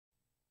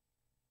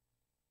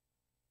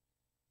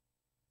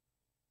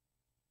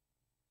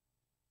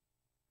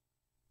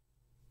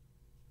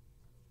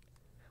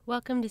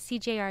Welcome to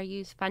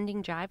CJRU's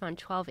Funding Drive on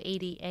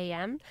 1280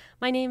 AM.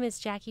 My name is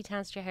Jackie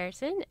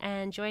Townstra-Harrison,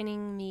 and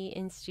joining me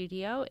in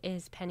studio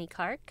is Penny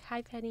Clark.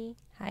 Hi, Penny.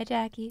 Hi,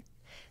 Jackie.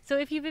 So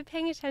if you've been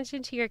paying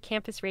attention to your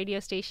campus radio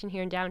station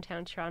here in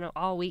downtown Toronto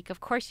all week, of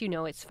course you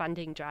know it's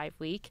Funding Drive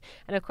week.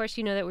 And of course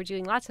you know that we're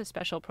doing lots of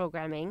special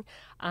programming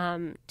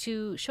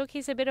to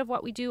showcase a bit of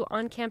what we do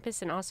on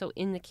campus and also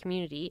in the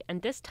community.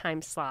 And this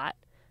time slot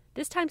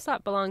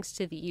belongs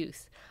to the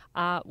youth.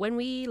 When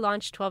we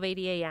launched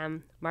 1280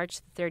 AM,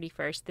 March the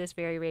 31st, this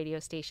very radio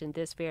station,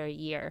 this very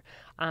year,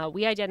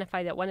 we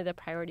identified that one of the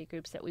priority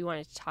groups that we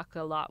wanted to talk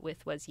a lot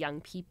with was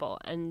young people.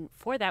 And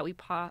for that, we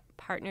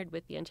partnered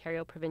with the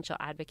Ontario Provincial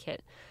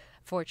Advocate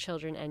for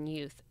Children and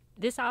Youth.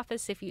 This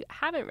office, if you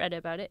haven't read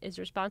about it, is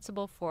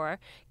responsible for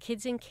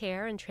kids in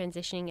care and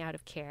transitioning out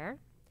of care,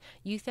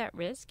 youth at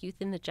risk, youth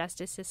in the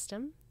justice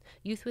system,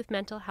 youth with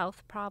mental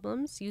health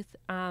problems, youth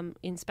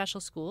in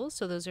special schools.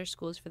 So those are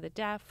schools for the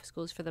deaf,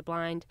 schools for the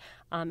blind,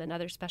 and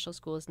other special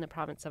schools in the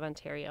province of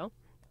Ontario.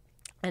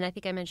 And I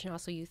think I mentioned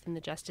also youth in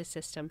the justice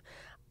system.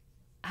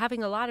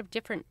 Having a lot of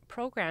different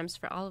programs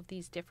for all of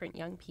these different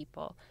young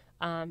people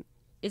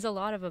is a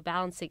lot of a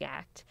balancing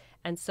act.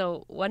 And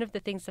so one of the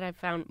things that I've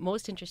found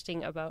most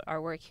interesting about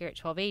our work here at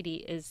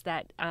 1280 is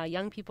that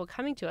young people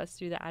coming to us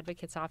through the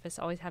Advocate's Office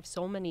always have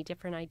so many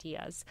different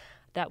ideas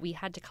that we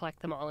had to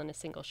collect them all in a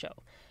single show.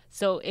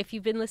 So if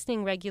you've been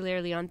listening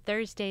regularly on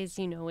Thursdays,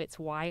 you know it's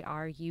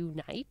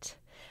YRU Night.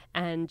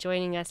 And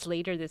joining us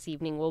later this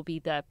evening will be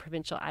the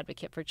Provincial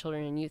Advocate for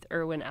Children and Youth,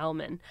 Irwin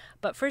Elman.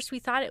 But first, we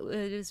thought it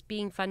was,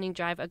 being Funding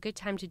Drive, a good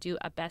time to do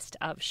a best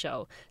of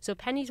show. So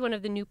Penny's one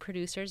of the new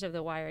producers of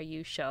the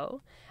YRU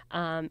show,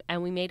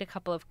 and we made a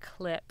couple of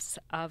clips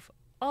of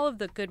all of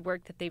the good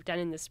work that they've done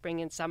in the spring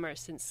and summer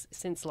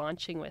since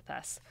launching with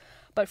us.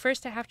 But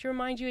first, I have to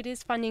remind you, it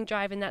is Funding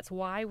Drive, and that's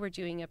why we're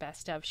doing a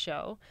best of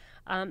show.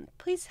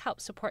 Please help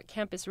support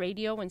campus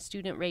radio and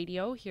student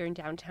radio here in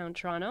downtown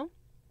Toronto.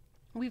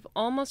 We've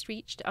almost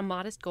reached a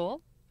modest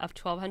goal of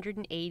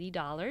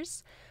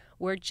 $1,280.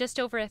 We're just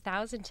over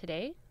 1,000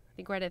 today. I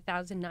think we're at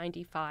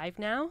 1,095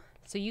 now.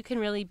 So you can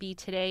really be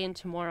today and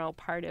tomorrow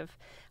part of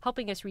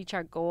helping us reach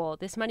our goal.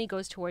 This money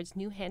goes towards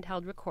new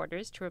handheld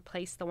recorders to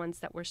replace the ones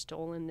that were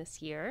stolen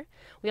this year.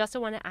 We also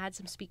want to add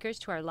some speakers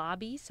to our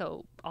lobby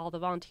so all the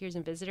volunteers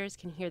and visitors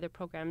can hear the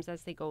programs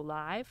as they go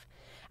live.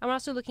 And we're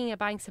also looking at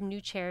buying some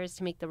new chairs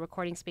to make the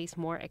recording space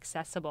more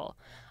accessible.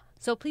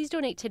 So please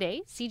donate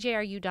today,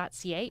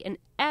 CJRU.ca, and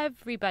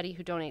everybody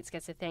who donates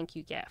gets a thank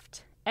you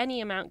gift.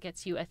 Any amount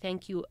gets you a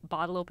thank you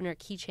bottle opener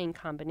keychain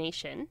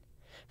combination.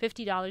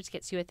 $50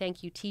 gets you a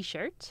thank you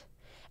t-shirt.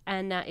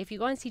 And if you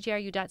go on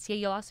CJRU.ca,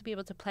 you'll also be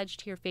able to pledge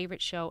to your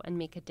favorite show and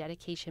make a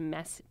dedication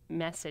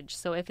message.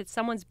 So if it's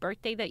someone's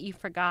birthday that you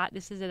forgot,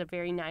 this is a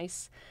very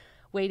nice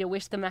way to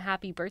wish them a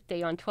happy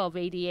birthday on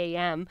 1280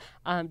 AM.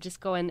 Just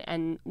go in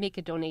and make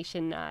a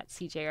donation at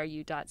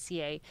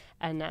CJRU.ca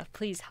and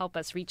please help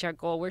us reach our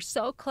goal. We're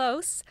so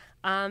close.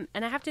 And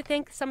I have to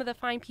thank some of the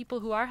fine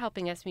people who are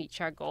helping us reach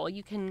our goal.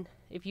 You can,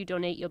 if you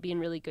donate, you'll be in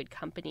really good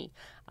company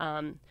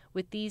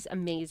with these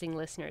amazing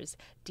listeners: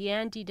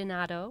 Deanne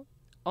DiDonato,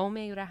 Ome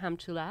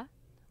Rahamtula,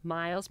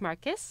 Miles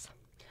Marcus,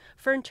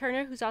 Fern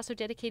Turner, who's also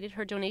dedicated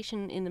her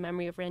donation in the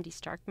memory of Randy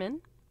Starkman,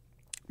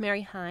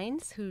 Mary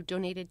Hines, who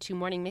donated to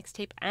Morning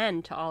Mixtape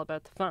and to All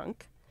About the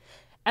Funk,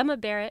 Emma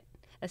Barrett,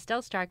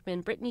 Estelle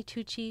Starkman, Brittany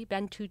Tucci,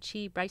 Ben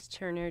Tucci, Bryce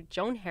Turner,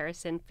 Joan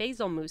Harrison,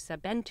 Faisal Musa,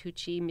 Ben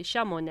Tucci,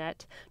 Michelle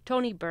Monette,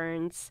 Tony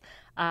Burns,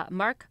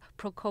 Mark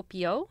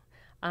Procopio,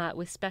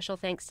 with special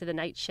thanks to The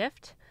Night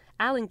Shift,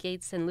 Alan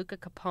Gates and Luca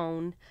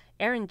Capone,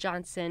 Aaron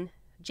Johnson,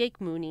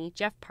 Jake Mooney,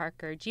 Jeff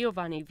Parker,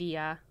 Giovanni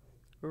Villa,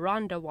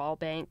 Rhonda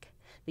Wallbank,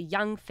 the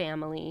Young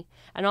family,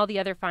 and all the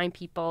other fine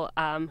people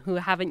who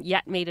haven't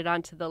yet made it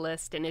onto the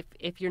list. And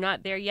if you're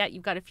not there yet,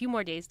 you've got a few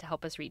more days to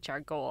help us reach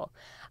our goal.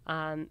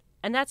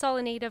 And that's all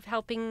in aid of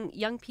helping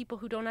young people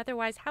who don't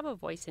otherwise have a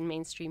voice in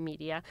mainstream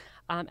media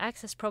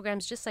access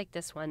programs just like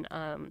this one,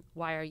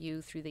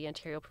 YRU, through the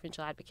Ontario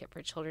Provincial Advocate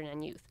for Children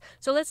and Youth.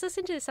 So let's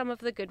listen to some of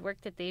the good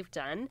work that they've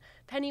done.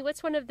 Penny,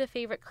 what's one of the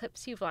favorite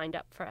clips you've lined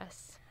up for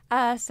us?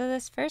 So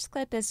this first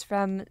clip is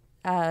from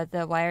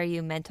the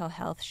YRU Mental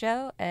Health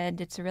Show,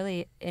 and it's a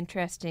really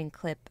interesting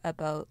clip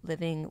about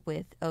living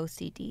with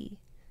OCD.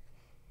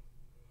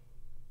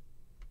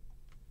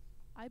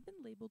 I've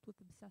been labeled with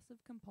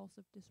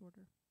obsessive-compulsive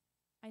disorder.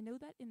 I know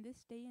that in this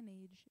day and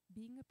age,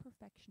 being a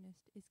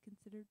perfectionist is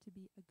considered to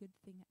be a good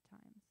thing at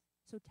times.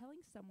 So telling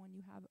someone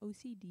you have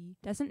OCD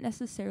doesn't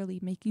necessarily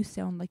make you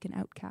sound like an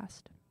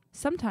outcast.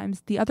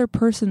 Sometimes the other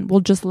person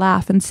will just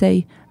laugh and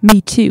say, "Me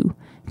too,"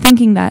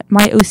 thinking that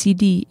my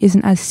OCD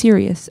isn't as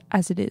serious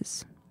as it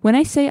is. When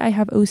I say I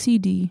have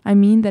OCD, I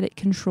mean that it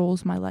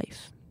controls my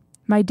life.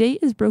 My day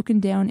is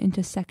broken down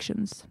into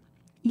sections.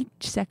 Each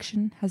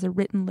section has a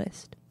written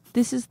list.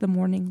 This is the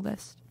morning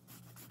list.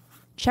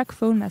 Check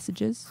phone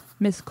messages,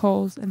 missed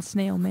calls, and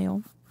snail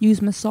mail.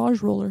 Use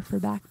massage roller for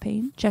back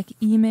pain. Check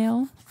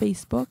email,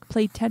 Facebook.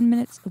 Play 10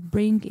 minutes of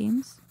brain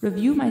games.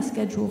 Review my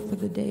schedule for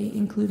the day,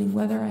 including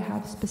whether I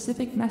have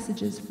specific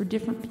messages for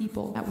different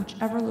people at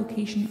whichever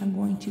location I'm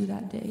going to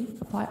that day.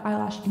 Apply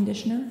eyelash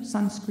conditioner,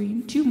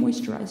 sunscreen, 2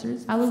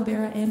 moisturizers, aloe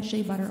vera and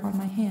shea butter on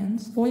my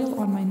hands, oil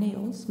on my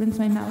nails, rinse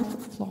my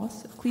mouth,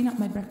 floss, clean up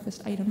my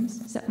breakfast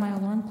items, set my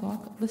alarm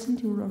clock, listen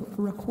to a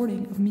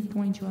recording of me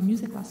going to a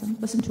music lesson,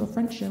 listen to a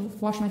French show,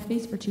 wash my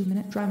face for 2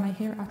 minutes, dry my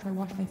hair after I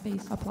wash my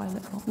face, apply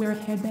lip balm, wear a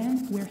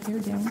headband, wear hair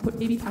down, put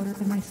baby powder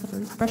in my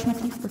slippers, brush my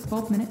teeth for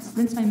 12 minutes,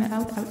 rinse my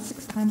mouth out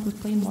 6 times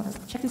with plain water.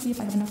 Check to see if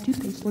I have enough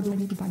toothpaste or do I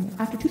need to buy more.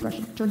 After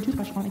toothbrushing, turn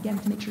toothbrush on again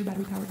to make sure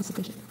battery power is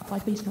sufficient. Apply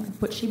face toner.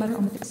 Put shea butter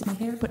on the tips of my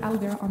hair. Put aloe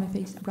vera on my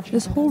face. Brush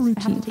This whole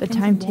routine, the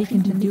time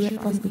taken to do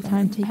it plus the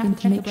time taken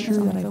to make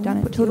sure that I've done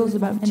it, totals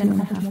about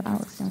 2.5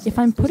 hours. If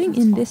I'm putting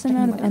in this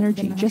amount of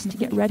energy just to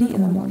get ready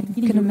in the morning,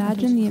 you can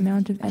imagine the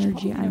amount of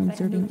energy I'm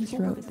exerting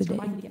throughout the day.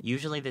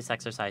 Usually this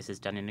exercise is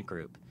done in a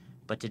group,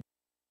 but to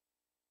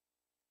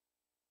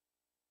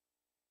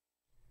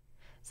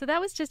So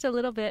that was just a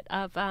little bit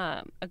of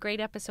a great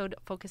episode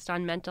focused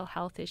on mental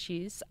health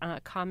issues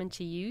common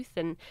to youth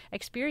and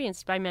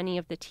experienced by many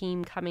of the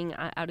team coming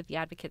out of the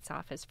Advocate's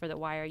Office for the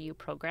YRU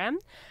program.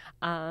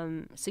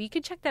 So you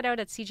can check that out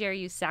at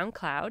CJRU's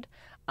SoundCloud.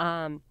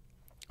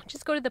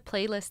 Just go to the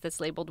playlist that's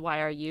labeled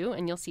YRU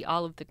and you'll see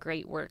all of the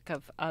great work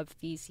of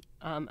these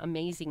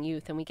amazing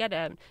youth. And we get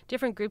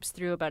different groups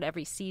through about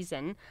every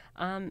season.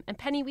 And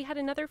Penny, we had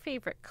another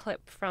favorite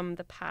clip from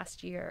the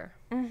past year.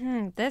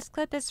 Mm-hmm. This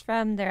clip is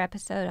from their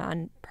episode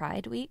on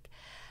Pride Week.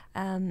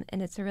 And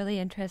it's a really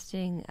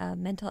interesting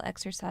mental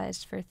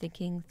exercise for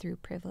thinking through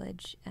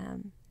privilege.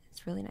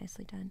 It's really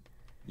nicely done.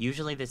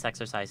 Usually this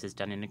exercise is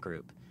done in a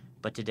group,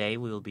 but today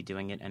we will be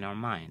doing it in our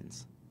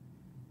minds.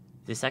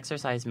 This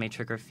exercise may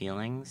trigger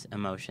feelings,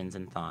 emotions,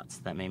 and thoughts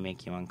that may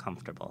make you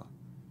uncomfortable.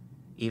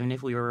 Even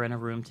if we were in a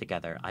room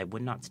together, I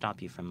would not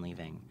stop you from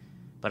leaving,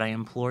 but I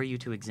implore you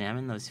to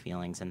examine those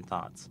feelings and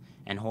thoughts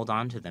and hold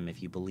on to them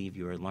if you believe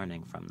you are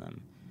learning from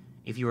them.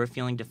 If you are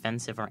feeling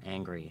defensive or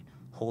angry,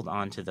 hold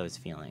on to those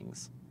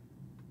feelings.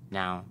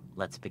 Now,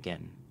 let's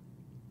begin.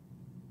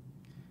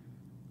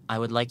 I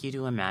would like you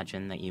to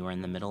imagine that you are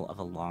in the middle of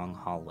a long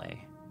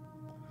hallway.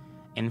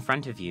 In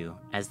front of you,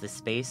 as the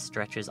space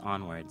stretches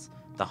onwards,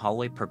 the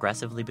hallway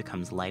progressively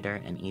becomes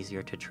lighter and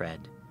easier to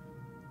tread.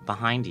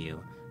 Behind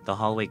you, the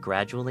hallway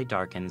gradually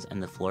darkens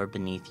and the floor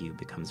beneath you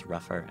becomes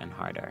rougher and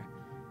harder.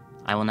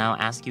 I will now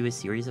ask you a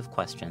series of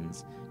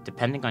questions.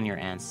 Depending on your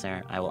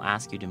answer, I will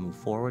ask you to move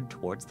forward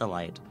towards the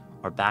light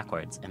or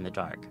backwards in the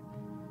dark.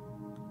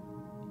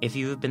 If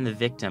you have been the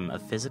victim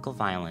of physical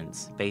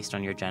violence based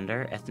on your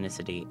gender,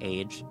 ethnicity,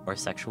 age, or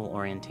sexual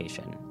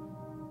orientation,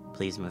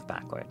 please move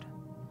backward.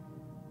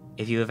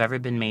 If you have ever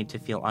been made to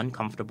feel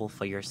uncomfortable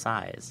for your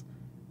size,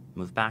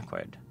 move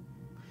backward.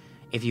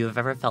 If you have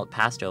ever felt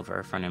passed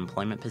over for an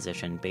employment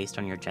position based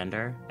on your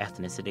gender,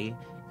 ethnicity,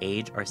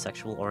 age, or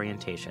sexual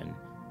orientation,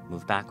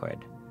 move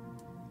backward.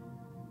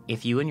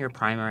 If you and your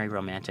primary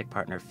romantic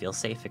partner feel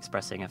safe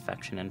expressing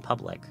affection in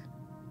public,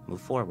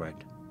 move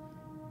forward.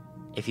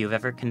 If you have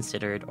ever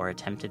considered or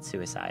attempted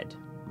suicide,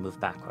 move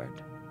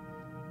backward.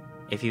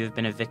 If you have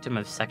been a victim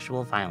of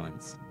sexual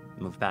violence,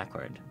 move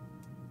backward.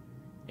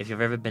 If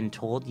you've ever been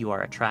told you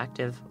are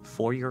attractive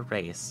for your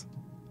race,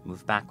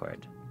 move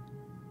backward.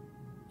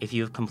 If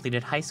you have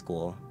completed high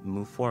school,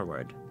 move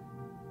forward.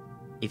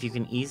 If you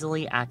can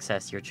easily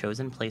access your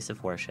chosen place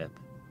of worship,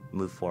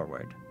 move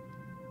forward.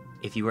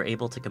 If you were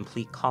able to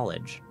complete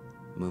college,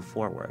 move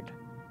forward.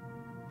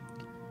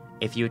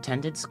 If you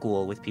attended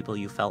school with people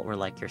you felt were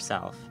like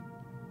yourself,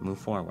 move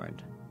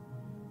forward.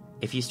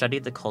 If you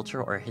studied the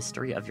culture or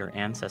history of your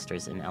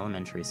ancestors in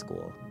elementary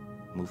school,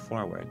 move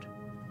forward.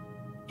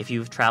 If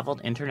you've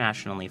traveled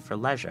internationally for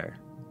leisure,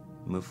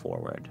 move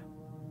forward.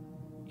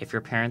 If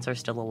your parents are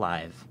still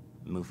alive,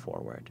 move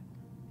forward.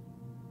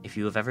 If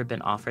you have ever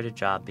been offered a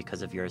job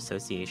because of your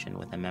association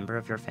with a member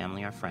of your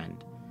family or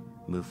friend,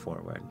 move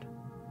forward.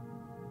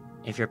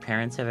 If your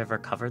parents have ever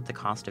covered the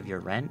cost of your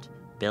rent,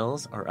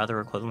 bills, or other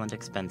equivalent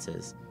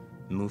expenses,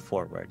 move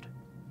forward.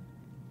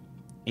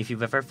 If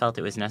you've ever felt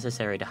it was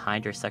necessary to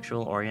hide your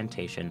sexual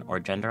orientation or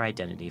gender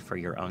identity for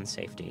your own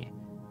safety,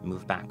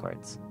 move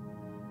backwards.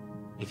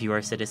 If you are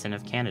a citizen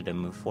of Canada,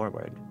 move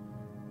forward.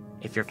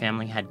 If your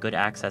family had good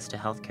access to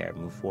healthcare,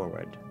 move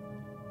forward.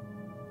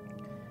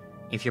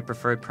 If your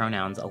preferred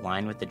pronouns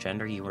align with the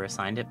gender you were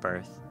assigned at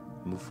birth,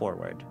 move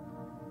forward.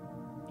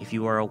 If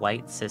you are a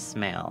white cis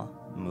male,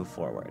 move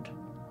forward.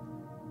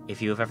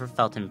 If you have ever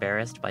felt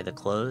embarrassed by the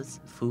clothes,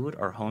 food,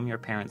 or home your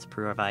parents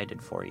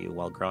provided for you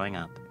while growing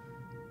up,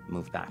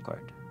 move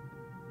backward.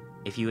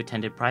 If you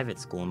attended private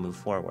school, move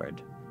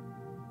forward.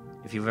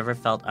 If you've ever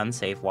felt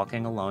unsafe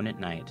walking alone at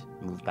night,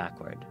 move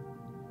backward.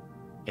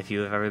 If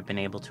you have ever been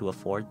able to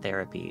afford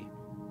therapy,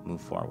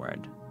 move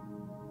forward.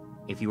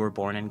 If you were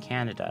born in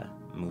Canada,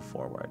 move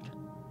forward.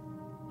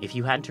 If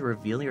you had to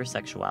reveal your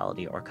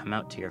sexuality or come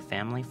out to your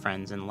family,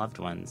 friends, and loved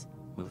ones,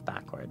 move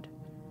backward.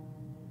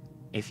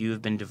 If you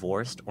have been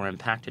divorced or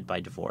impacted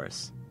by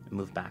divorce,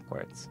 move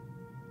backwards.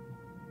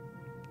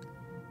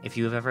 If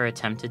you have ever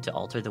attempted to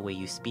alter the way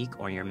you speak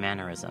or your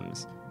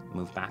mannerisms,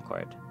 move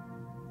backward.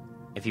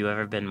 If you've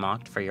ever been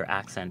mocked for your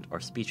accent or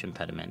speech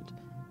impediment,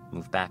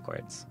 move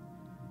backwards.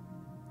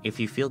 If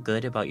you feel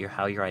good about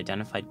how your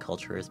identified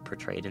culture is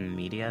portrayed in the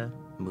media,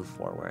 move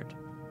forward.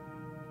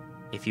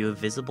 If you have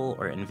visible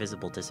or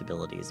invisible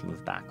disabilities,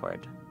 move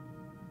backward.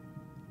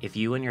 If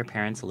you and your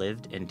parents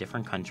lived in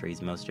different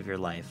countries most of your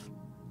life,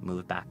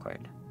 move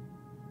backward.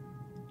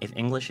 If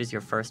English is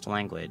your first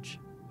language,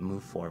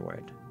 move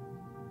forward.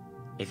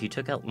 If you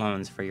took out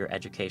loans for your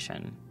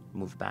education,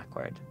 move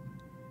backward.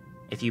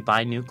 If you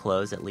buy new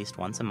clothes at least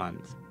once a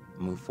month,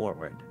 move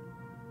forward.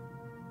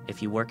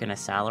 If you work in a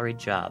salaried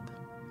job,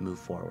 move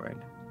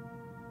forward.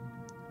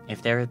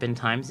 If there have been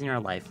times in your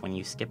life when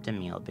you skipped a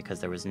meal because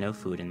there was no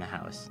food in the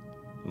house,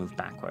 move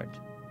backward.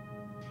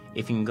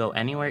 If you can go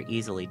anywhere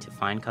easily to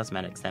find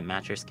cosmetics that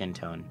match your skin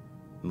tone,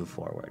 move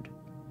forward.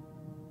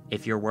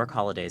 If your work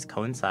holidays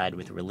coincide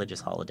with religious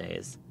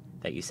holidays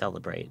that you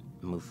celebrate,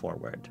 move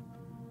forward.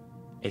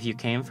 If you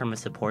came from a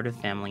supportive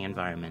family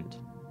environment,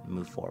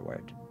 move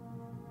forward.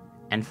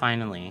 And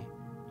finally,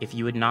 if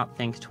you would not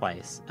think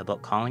twice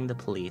about calling the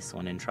police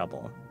when in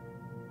trouble,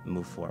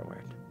 move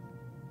forward.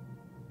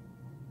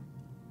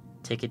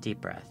 Take a deep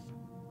breath.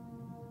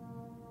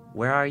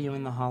 Where are you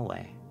in the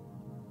hallway?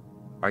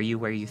 Are you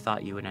where you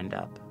thought you would end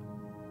up?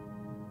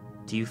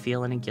 Do you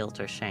feel any guilt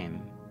or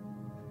shame?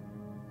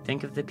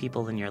 Think of the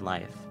people in your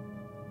life.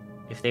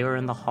 If they were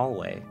in the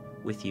hallway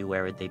with you,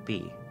 where would they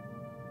be?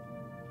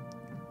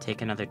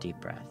 Take another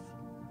deep breath.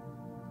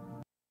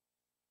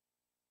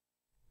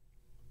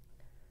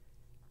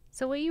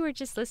 So what you were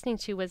just listening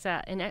to was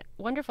a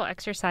wonderful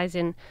exercise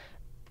in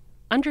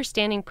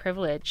understanding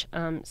privilege,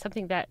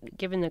 something that,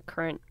 given the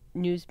current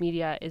news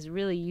media, is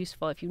really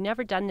useful. If you've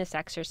never done this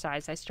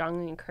exercise, I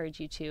strongly encourage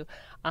you to.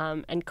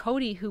 And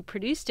Cody, who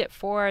produced it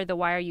for the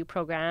YRU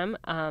program,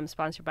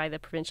 sponsored by the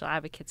Provincial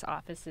Advocate's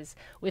Office, is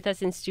with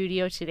us in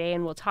studio today,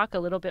 and we'll talk a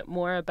little bit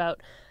more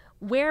about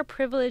where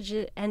privilege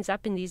ends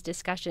up in these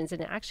discussions.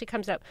 And it actually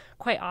comes up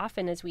quite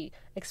often as we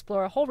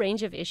explore a whole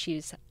range of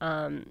issues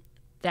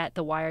that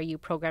the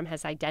YRU program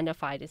has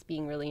identified as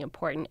being really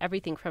important.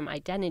 Everything from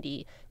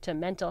identity to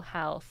mental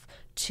health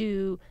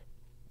to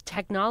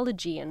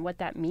technology and what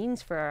that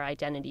means for our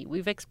identity.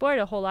 We've explored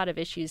a whole lot of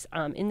issues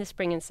in the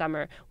spring and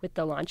summer with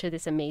the launch of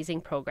this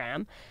amazing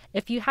program.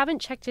 If you haven't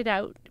checked it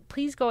out,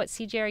 please go at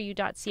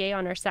CJRU.ca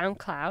on our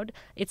SoundCloud.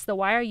 It's the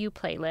YRU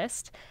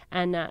playlist,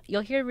 and you'll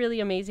hear really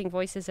amazing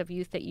voices of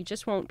youth that you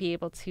just won't be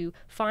able to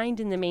find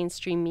in the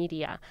mainstream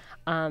media.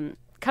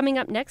 Coming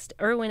up next,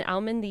 Irwin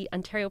Elman, the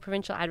Ontario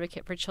Provincial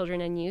Advocate for Children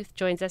and Youth,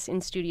 joins us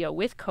in studio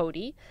with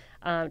Cody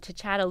to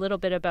chat a little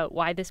bit about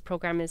why this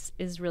program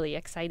is really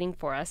exciting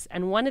for us.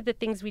 And one of the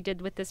things we did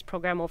with this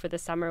program over the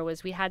summer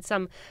was we had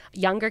some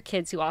younger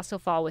kids who also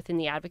fall within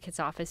the Advocate's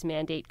Office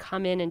mandate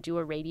come in and do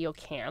a radio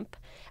camp.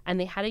 And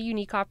they had a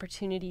unique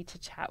opportunity to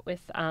chat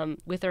with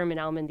Irwin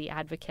Elman, the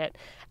Advocate,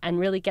 and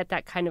really get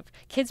that kind of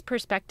kids'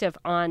 perspective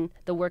on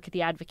the work of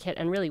the Advocate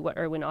and really what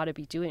Irwin ought to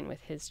be doing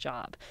with his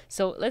job.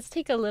 So let's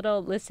take a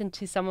little listen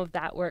to some of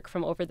that work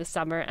from over the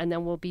summer, and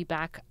then we'll be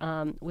back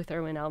with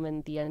Irwin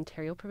Elman, the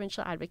Ontario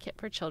Provincial Advocate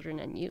for Children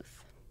and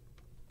Youth.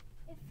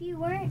 If you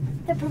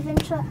weren't the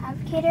provincial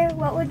advocator,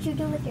 what would you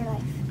do with your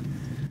life?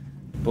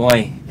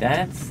 Boy,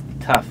 that's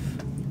tough.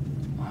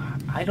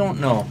 I don't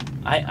know.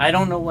 I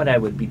don't know what I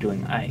would be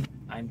doing.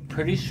 I'm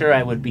pretty sure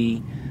I would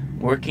be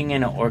working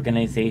in an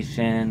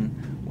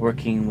organization,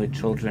 working with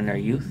children or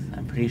youth.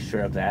 I'm pretty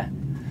sure of that.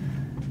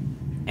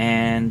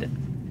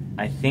 And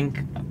I think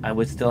I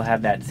would still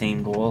have that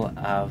same goal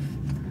of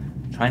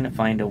trying to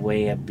find a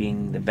way of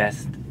being the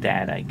best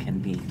dad I can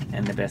be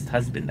and the best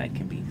husband I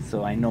can be.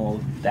 So I know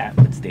that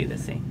would stay the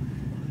same.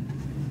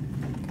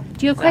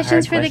 Do you have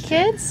questions for the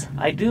kids?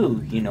 I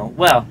do,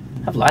 Well,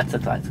 I have lots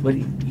of thoughts. What,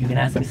 you can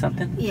ask me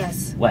something?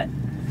 Yes. What?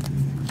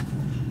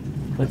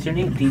 What's your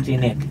name? DJ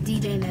Nick.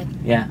 DJ Nick.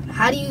 Yeah.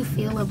 How do you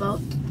feel about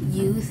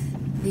youth?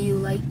 Do you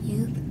like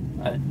youth?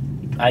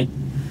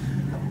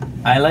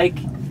 I like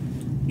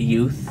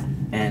youth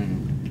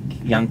and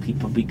young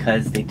people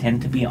because they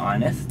tend to be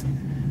honest.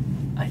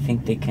 I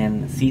think they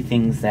can see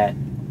things that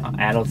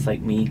adults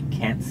like me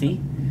can't see.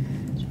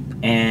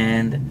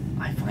 And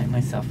I find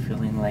myself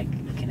feeling like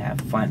we can have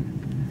fun.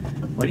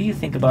 What do you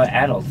think about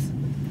adults?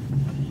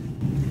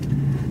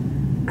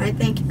 I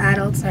think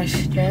adults are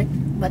strict,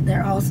 but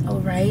they're also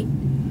right.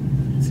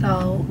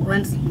 So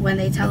when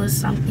they tell us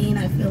something,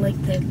 I feel like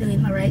they're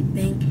doing the right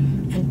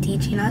thing and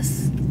teaching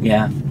us.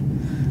 Yeah.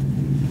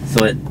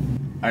 So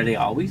are they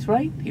always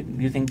right?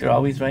 You think they're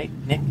always right,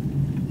 Nick?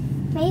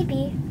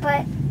 Maybe,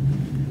 but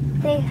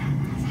they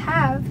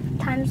have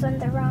times when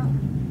they're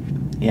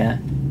wrong. Yeah.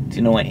 Do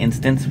you know an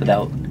instance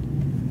without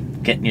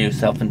getting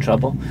yourself in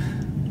trouble?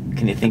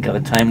 Can you think of a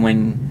time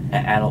when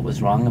an adult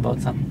was wrong about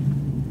something?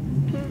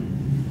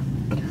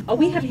 Oh,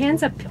 we have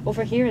hands up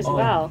over here as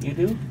well. You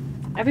do?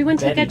 Everyone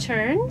Betty. take a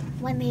turn.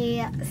 When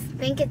they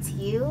think it's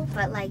you,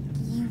 but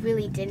you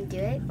really didn't do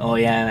it. Oh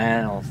yeah,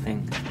 an adult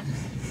thing.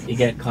 You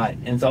get caught.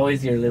 And it's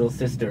always your little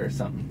sister or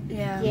something.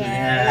 Yeah.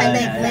 Yeah. And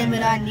they blame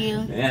it on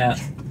you. Yeah.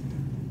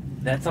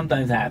 That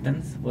sometimes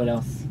happens. What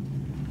else?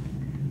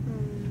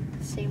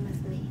 Same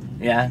with me.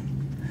 Yeah.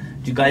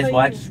 Do you guys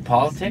watch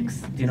politics?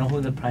 Do you know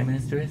who the Prime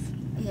Minister is?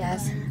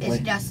 Yes, it's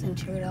What? Justin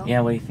Trudeau.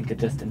 Yeah, what do you think of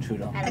Justin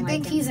Trudeau? I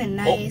think he's a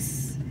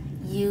nice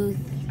youth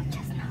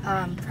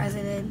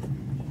president,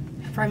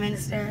 prime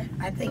minister.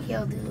 I think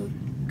he'll do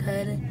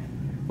good.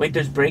 Wait,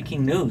 there's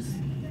breaking news.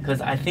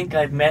 Because I think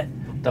I've met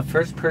the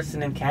first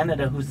person in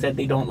Canada who said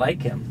they don't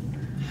like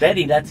him.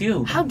 Betty, that's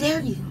you. How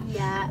dare you?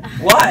 Yeah.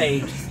 Why?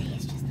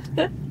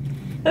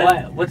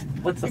 Why?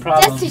 What's the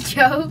problem? Just a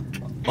joke.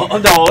 Oh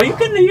no, you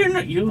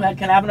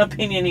can have an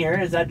opinion here.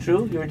 Is that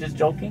true? You were just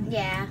joking.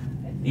 Yeah.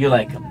 You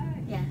like him?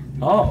 Yeah.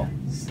 Oh.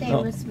 Same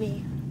No. with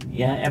me.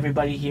 Yeah.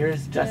 Everybody here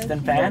is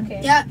Justin fan.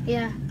 Okay. Yeah.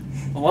 Yeah.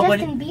 What would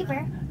Justin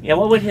Bieber. yeah?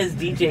 What would his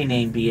DJ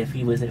name be if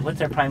he was? What's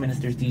our Prime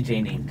Minister's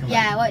DJ name? Come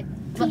Yeah. What?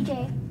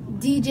 DJ.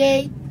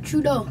 DJ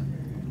Trudeau.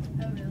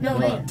 No,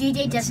 Come wait. on.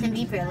 DJ Justin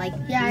Bieber. Like.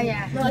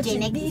 Yeah. No, DJ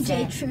Nick.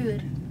 DJ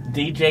Trude. on.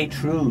 DJ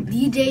Trude.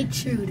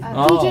 DJ Trude.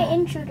 Oh. DJ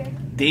Intruder.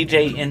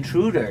 DJ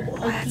Intruder.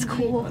 Oh, that's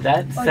cool.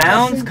 That Or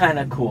sounds Justin- kind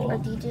of Or cool.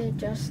 DJ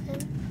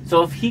Justin.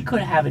 So if he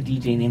could have a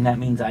DJ name, that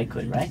means I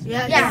could, right?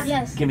 Yeah. Yeah.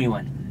 Yes. Give me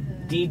one.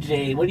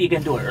 DJ. What are you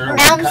gonna do?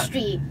 Elm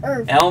Street.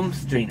 Irv. Elm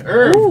Street.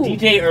 Irv. Ooh.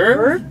 DJ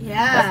Irv.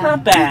 Yeah. That's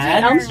not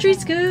bad. Elm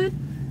Street's good.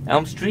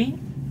 Elm Street?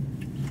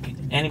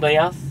 Anybody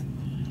else?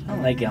 I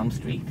don't like Elm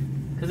Street.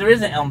 Because there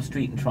is an Elm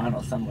Street in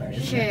Toronto somewhere,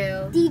 isn't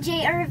there? True.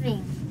 DJ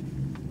Irving.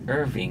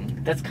 Irving.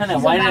 That's kind of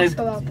He's why a did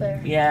basketball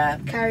player. yeah,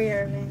 Kyrie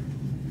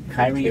Irving.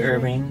 Kyrie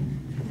Irving.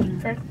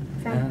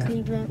 From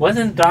Cleveland.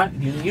 Wasn't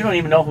you don't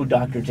even know who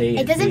Dr. J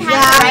is. It doesn't do you?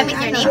 have to rhyme with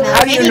your name. though.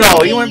 How do you Maybe know?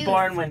 DJ You weren't Youth.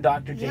 born when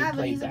Dr. J Yeah, but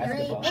played he's a great-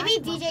 basketball. Maybe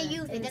DJ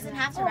Youth. It doesn't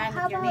have to rhyme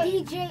with your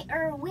name. DJ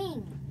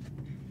Irwin?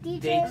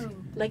 DJ.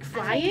 Like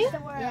flying?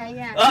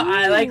 Yeah. Oh,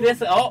 I like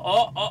this.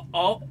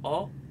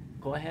 Oh.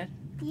 Go ahead.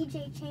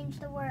 DJ Change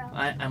the World.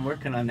 I'm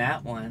working on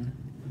that one.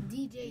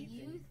 DJ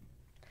Youth.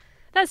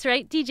 That's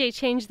right. DJ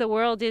Change the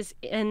World is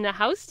in the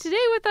house today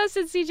with us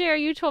at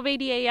CJRU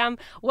 1280 AM.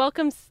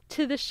 Welcome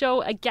to the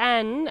show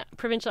again,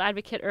 Provincial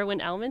Advocate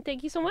Irwin Elman.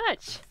 Thank you so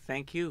much.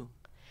 Thank you.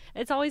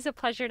 It's always a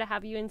pleasure to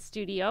have you in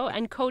studio.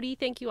 And Cody,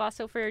 thank you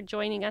also for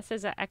joining us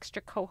as an extra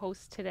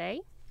co-host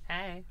today.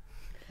 Hey.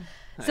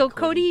 So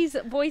Cody's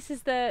voice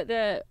is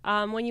the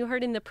when you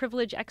heard in the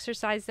privilege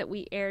exercise that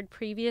we aired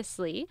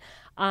previously,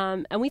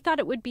 and we thought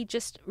it would be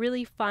just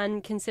really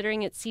fun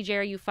considering it's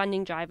CJRU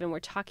Funding Drive, and we're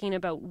talking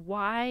about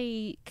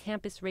why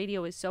campus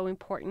radio is so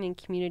important in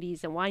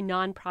communities and why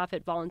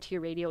nonprofit volunteer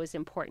radio is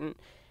important.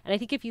 And I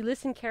think if you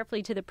listen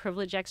carefully to the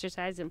privilege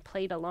exercise and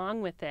played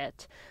along with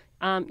it,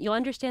 you'll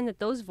understand that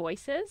those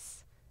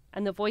voices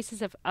and the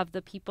voices of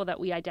the people that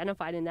we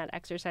identified in that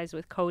exercise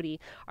with Cody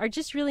are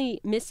just really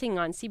missing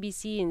on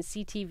CBC and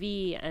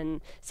CTV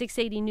and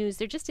 680 News.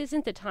 There just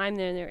isn't the time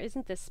there, and there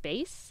isn't the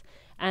space.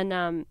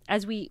 And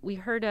as we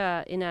heard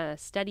in a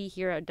study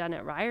here done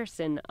at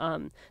Ryerson,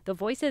 the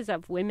voices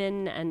of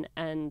women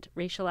and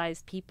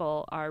racialized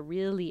people are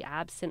really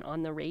absent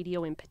on the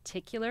radio in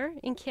particular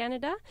in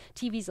Canada.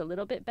 TV's a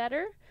little bit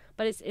better,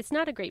 but it's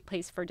not a great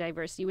place for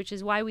diversity, which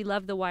is why we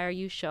love the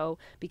YRU show,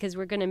 because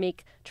we're going to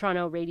make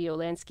Toronto radio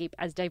landscape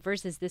as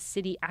diverse as this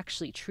city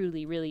actually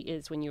truly really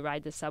is when you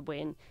ride the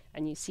subway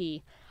and you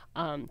see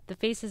the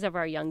faces of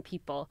our young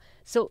people.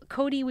 So,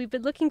 Cody, we've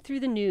been looking through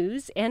the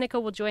news. Annika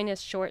will join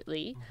us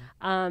shortly.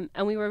 And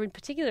we were in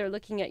particular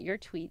looking at your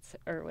tweets,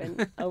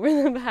 Irwin, over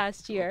the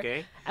past year.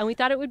 Okay. And we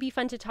thought it would be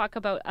fun to talk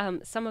about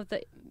some of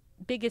the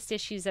biggest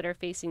issues that are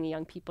facing the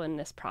young people in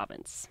this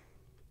province.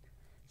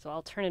 So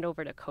I'll turn it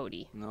over to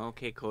Cody.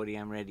 Okay, Cody,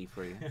 I'm ready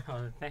for you.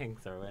 Oh,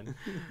 thanks, Irwin.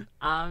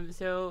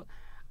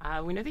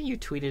 We know that you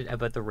tweeted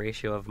about the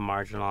ratio of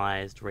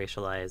marginalized,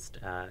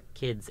 racialized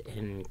kids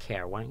in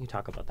care. Why don't you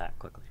talk about that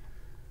quickly?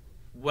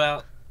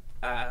 Well,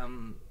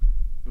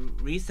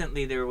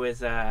 recently there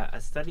was a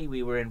study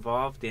we were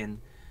involved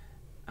in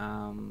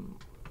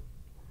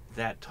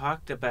that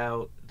talked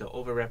about the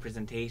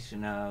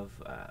overrepresentation of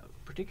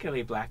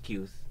particularly black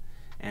youth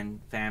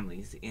and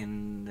families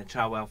in the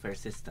child welfare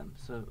system.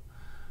 So,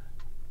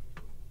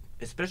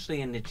 especially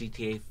in the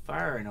GTA,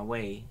 far and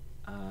away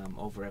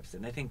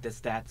overrepresented. I think the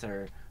stats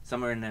are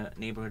somewhere in the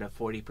neighborhood of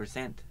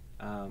 40%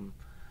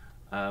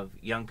 of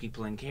young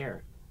people in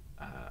care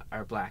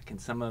are black, and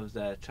some of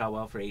the child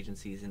welfare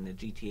agencies in the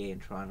GTA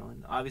in Toronto.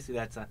 And obviously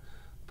that's a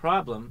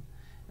problem.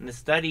 And the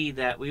study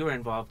that we were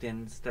involved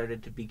in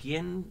started to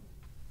begin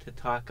to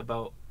talk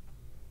about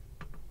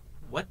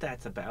what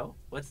that's about.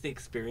 What's the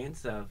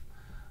experience of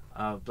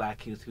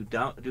black youth who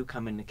do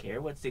come into care?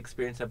 What's the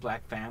experience of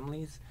black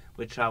families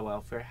with child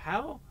welfare?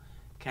 How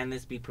can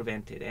this be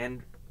prevented?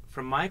 And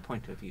from my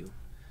point of view,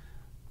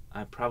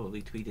 I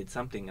probably tweeted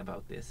something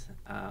about this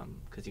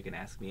because you can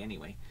ask me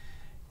anyway.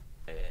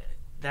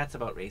 That's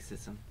about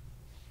racism,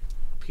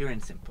 pure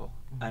and simple.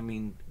 I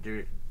mean,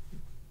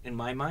 in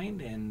my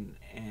mind,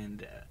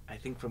 and I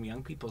think from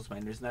young people's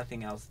mind, there's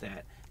nothing else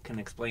that can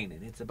explain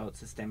it. It's about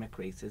systemic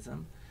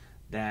racism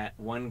that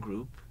one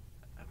group,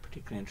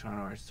 particularly in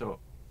Toronto, are so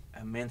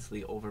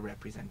immensely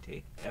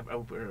overrepresented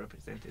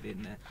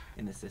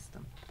in the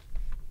system.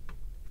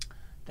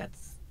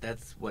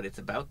 That's what it's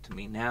about to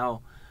me.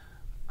 Now,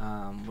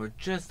 we're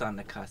just on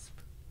the cusp.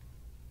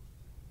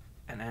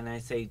 And I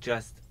say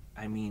just,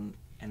 I mean,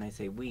 and I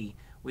say we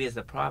as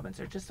the province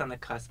are just on the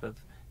cusp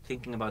of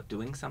thinking about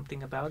doing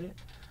something about it.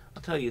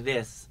 I'll tell you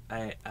this,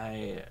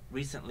 I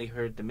recently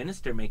heard the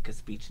minister make a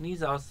speech, and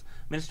he's also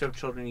Minister of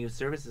Children and Youth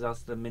Services,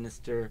 also the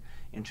minister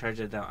in charge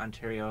of the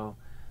Ontario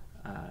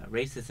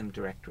Racism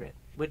Directorate,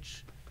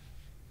 which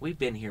we've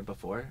been here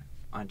before,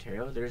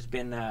 Ontario. There's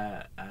been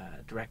a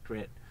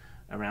directorate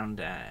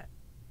around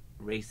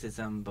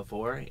racism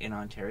before in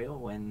Ontario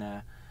when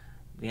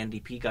the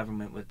NDP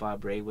government with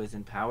Bob Rae was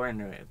in power,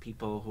 and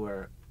people who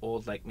are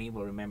old like me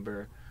will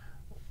remember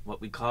what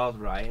we called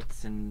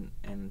riots in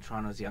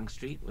Toronto's Yonge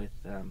Street with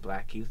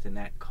black youth, and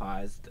that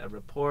caused a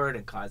report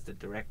and caused a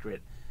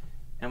directorate.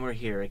 And we're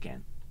here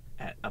again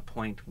at a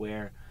point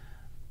where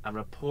a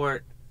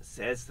report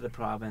says to the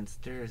province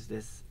there's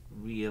this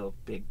real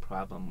big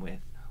problem with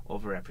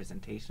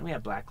overrepresentation. We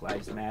have Black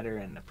Lives Matter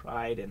and the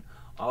Pride and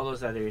all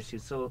those other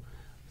issues. So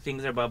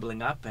things are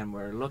bubbling up, and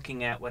we're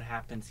looking at what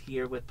happens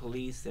here with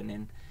police and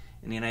in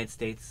the United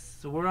States.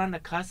 So we're on the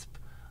cusp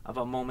of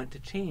a moment to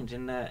change.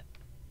 And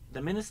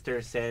the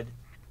minister said,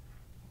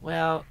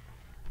 well,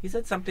 he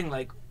said something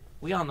like,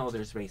 we all know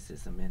there's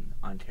racism in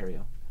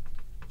Ontario.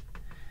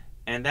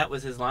 And that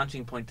was his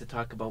launching point to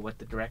talk about what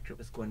the directorate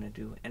was going to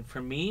do. And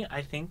for me,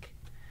 I think,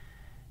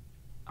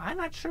 I'm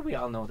not sure we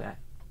all know that.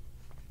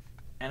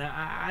 And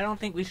I don't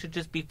think we should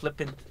just be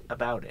flippant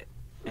about it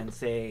and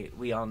say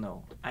we all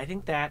know. I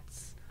think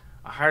that's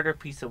a harder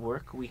piece of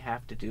work we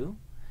have to do.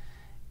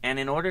 And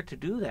in order to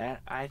do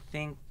that, I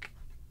think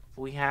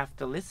we have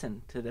to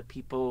listen to the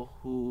people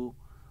who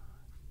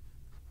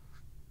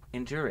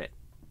endure it.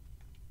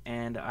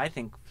 And I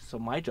think, so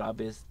my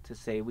job is to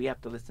say we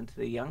have to listen to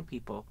the young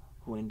people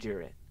who endure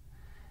it.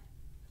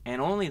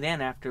 And only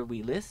then, after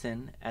we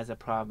listen as a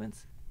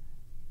province,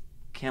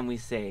 can we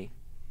say,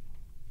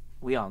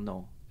 we all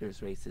know there's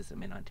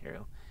racism in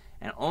Ontario.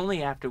 And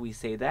only after we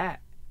say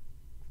that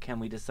can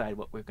we decide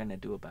what we're going to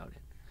do about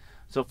it.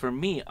 So for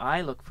me,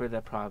 I look for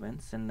the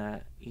province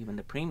and even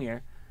the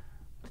Premier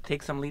to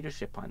take some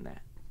leadership on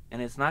that.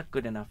 And it's not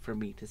good enough for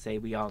me to say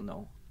we all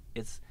know.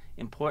 It's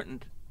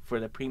important for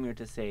the Premier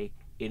to say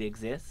it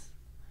exists.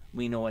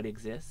 We know it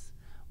exists.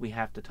 We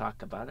have to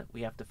talk about it.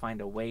 We have to find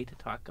a way to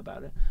talk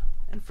about it.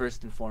 And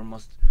first and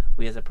foremost,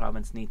 we as a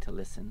province need to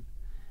listen.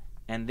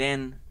 And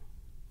then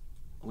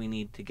we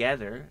need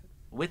together,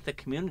 with the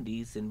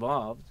communities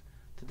involved,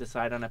 to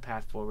decide on a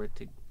path forward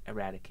to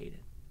eradicate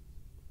it.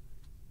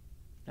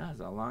 That was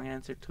a long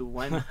answer to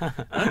one.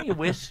 Don't you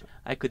wish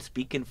I could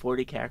speak in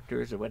 40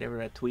 characters or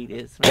whatever a tweet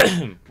is?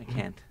 I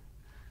can't.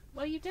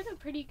 Well, you did a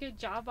pretty good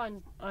job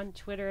on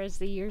Twitter as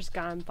the years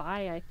gone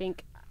by. I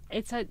think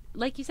it's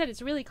like you said,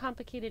 it's a really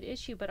complicated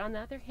issue. But on the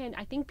other hand,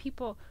 I think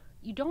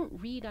you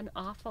don't read an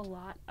awful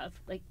lot of,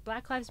 like,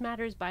 Black Lives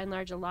Matter is by and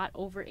large a lot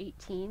over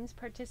 18s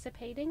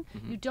participating.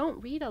 Mm-hmm. You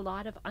don't read a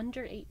lot of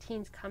under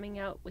 18s coming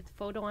out with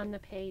photo on the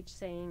page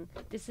saying,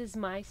 this is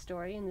my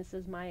story and this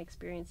is my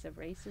experience of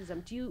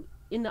racism. Do you,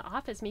 in the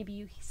office, maybe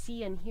you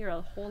see and hear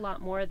a whole lot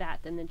more of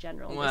that than the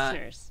general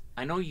listeners?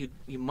 I know you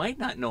might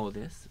not know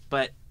this,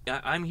 but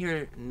I'm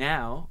here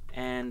now,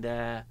 and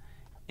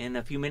in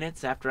a few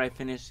minutes after I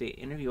finish the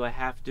interview, I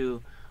have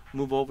to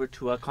move over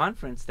to a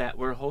conference that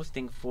we're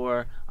hosting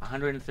for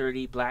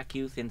 130 black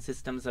youth in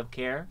systems of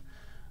care,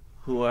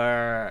 who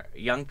are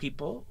young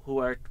people who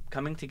are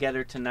coming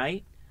together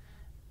tonight,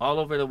 all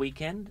over the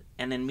weekend,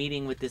 and then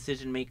meeting with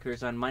decision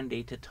makers on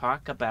Monday to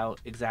talk about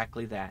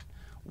exactly that.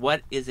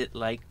 What is it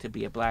like to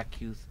be a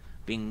black youth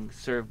being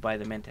served by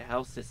the mental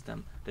health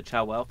system, the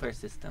child welfare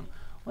system?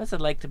 What's it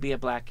like to be a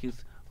black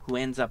youth who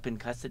ends up in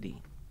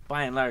custody?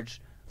 By and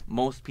large,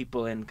 most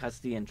people in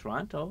custody in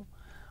Toronto,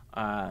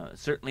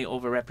 certainly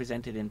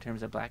overrepresented in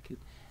terms of black youth.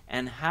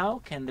 And how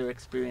can their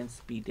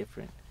experience be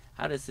different?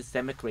 How does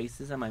systemic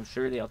racism, I'm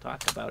sure they'll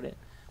talk about it,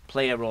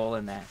 play a role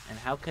in that? And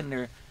how can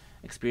their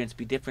experience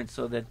be different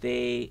so that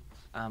they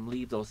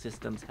leave those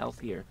systems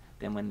healthier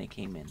than when they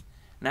came in? And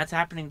that's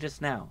happening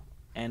just now.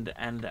 And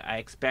I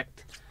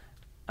expect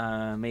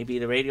maybe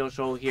the radio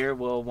show here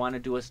will want to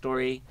do a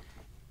story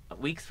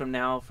weeks from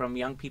now from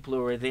young people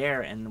who were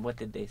there and what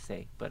did they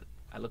say. But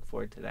I look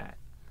forward to that.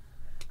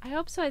 I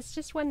hope so. It's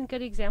just one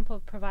good example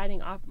of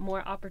providing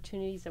more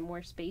opportunities and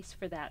more space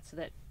for that so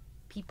that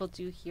people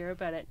do hear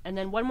about it. And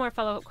then one more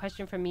follow-up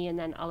question from me, and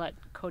then I'll let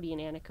Cody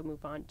and Annika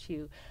move on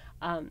to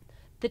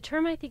the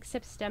term, I think,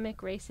 systemic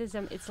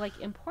racism. It's like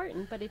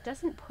important, but it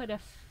doesn't put a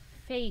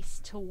face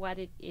to what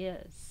it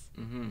is.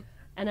 Mm-hmm.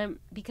 And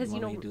because,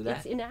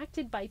 it's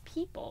enacted by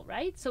people,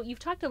 right? So you've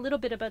talked a little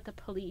bit about the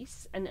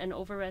police and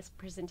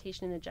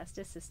overrepresentation in the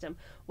justice system.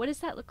 What does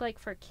that look like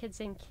for kids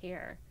in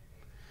care?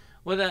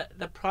 Well,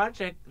 the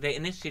project, the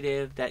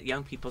initiative that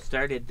young people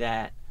started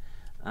that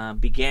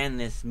began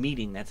this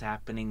meeting that's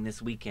happening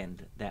this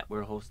weekend that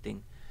we're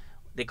hosting,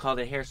 they call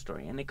it Hair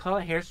Story. And they call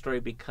it Hair Story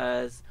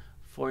because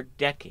for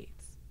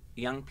decades,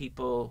 young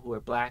people who are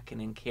black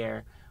and in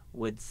care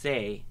would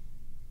say,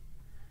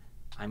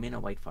 I'm in a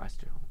white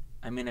foster home.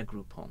 I'm in a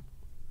group home.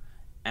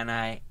 And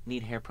I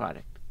need hair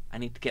product. I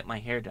need to get my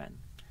hair done.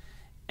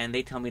 and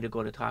they tell me to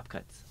go to Top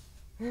Cuts.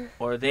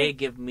 Or they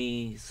give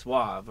me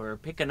Suave, or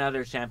pick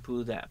another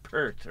shampoo, that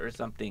Pert or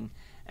something,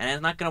 and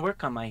it's not going to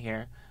work on my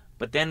hair.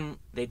 But then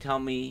they tell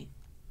me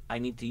I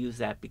need to use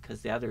that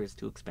because the other is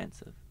too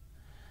expensive.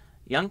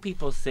 Young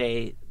people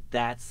say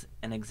that's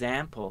an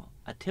example,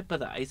 a tip of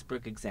the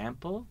iceberg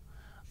example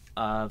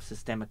of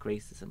systemic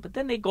racism. But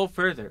then they go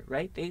further,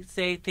 right? They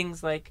say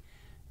things like,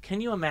 can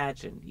you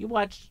imagine, you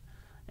watched,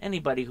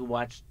 anybody who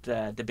watched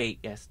debate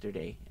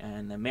yesterday,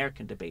 an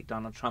American debate,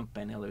 Donald Trump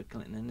and Hillary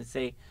Clinton, and they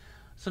say,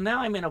 so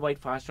now I'm in a white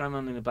foster home,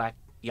 I'm in a black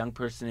young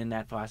person in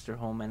that foster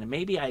home, and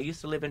maybe I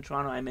used to live in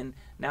Toronto, I'm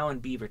now in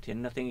Beaverton,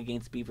 nothing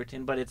against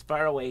Beaverton, but it's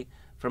far away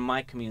from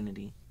my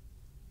community.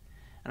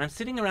 And I'm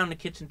sitting around the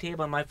kitchen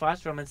table in my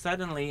foster home, and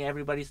suddenly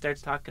everybody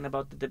starts talking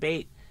about the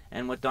debate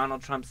and what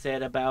Donald Trump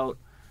said about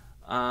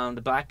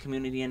the black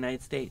community in the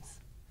United States.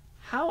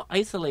 How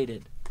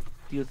isolated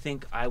do you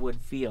think I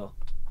would feel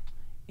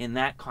in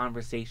that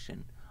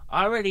conversation?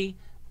 Already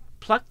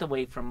plucked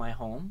away from my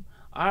home,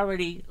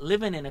 already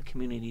living in a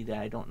community that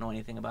I don't know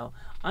anything about,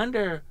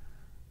 under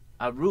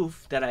a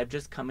roof that I've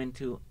just come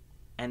into,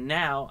 and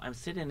now I'm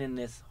sitting in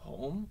this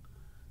home,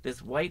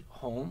 this white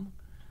home,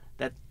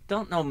 that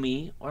don't know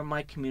me or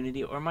my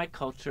community or my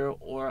culture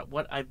or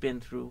what I've been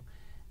through,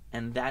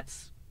 and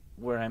that's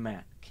where I'm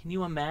at. Can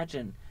you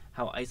imagine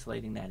how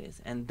isolating that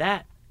is? And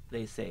that,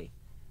 they say,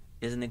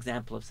 is an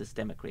example of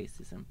systemic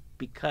racism,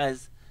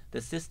 because the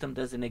system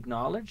doesn't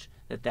acknowledge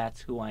that that's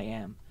who I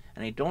am.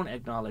 And they don't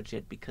acknowledge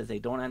it because they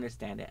don't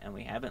understand it, and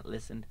we haven't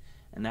listened,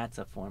 and that's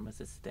a form of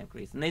systemic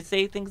racism. And they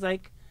say things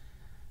like,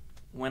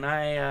 when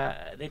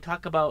they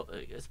talk about,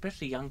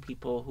 especially young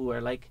people who are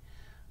like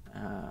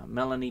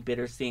Melanie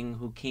Bittersing,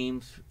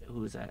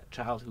 who's a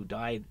child who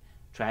died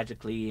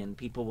tragically, and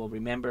people will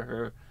remember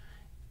her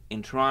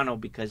in Toronto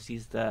because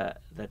she's the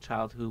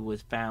child who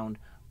was found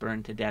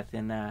burned to death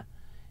in a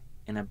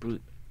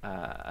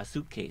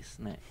suitcase.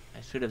 And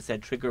I should have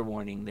said trigger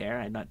warning there.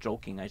 I'm not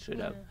joking. I should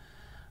have.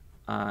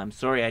 I'm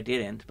sorry I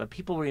didn't. But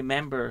people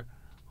remember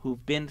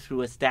who've been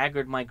through a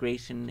staggered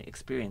migration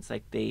experience,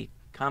 like they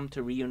come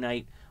to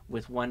reunite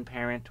with one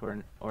parent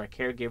or a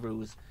caregiver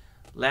who's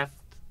left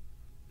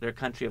their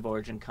country of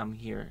origin, come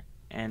here.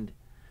 And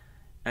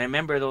I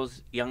remember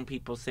those young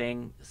people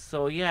saying,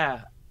 so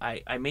yeah,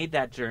 I made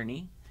that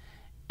journey,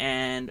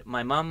 and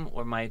my mom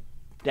or my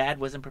dad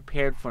wasn't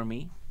prepared for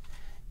me,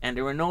 and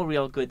there were no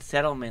real good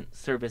settlement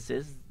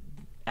services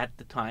at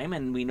the time,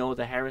 and we know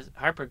the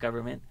Harper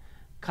government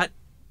cut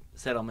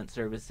settlement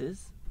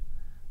services,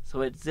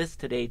 so it exists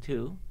today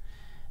too.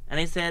 And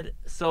they said,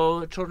 so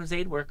a children's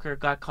aid worker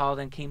got called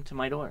and came to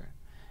my door,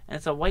 and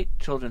it's a white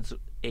children's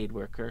aid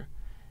worker.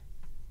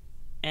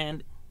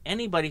 And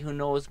anybody who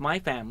knows my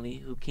family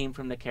who came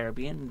from the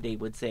Caribbean, they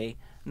would say,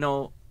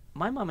 no,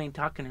 my mom ain't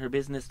talking her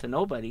business to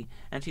nobody,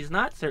 and she's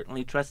not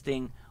certainly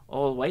trusting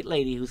old white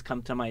lady who's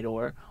come to my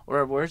door,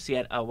 or worse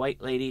yet, a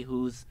white lady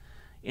who's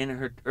in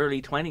her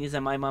early 20s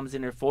and my mom's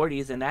in her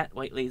 40s, and that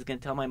white lady's going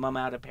to tell my mom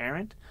how to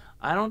parent.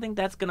 I don't think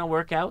that's going to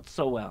work out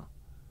so well.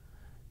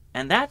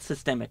 And that's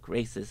systemic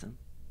racism.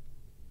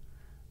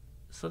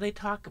 So they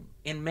talk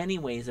in many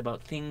ways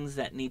about things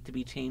that need to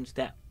be changed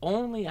that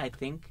only, I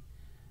think,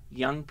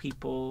 young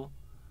people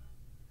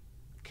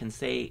can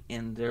say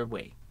in their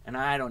way. And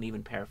I don't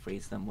even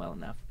paraphrase them well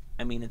enough.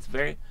 I mean, it's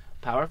very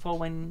powerful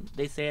when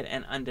they say it,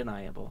 and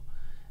undeniable.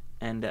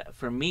 And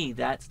for me,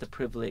 that's the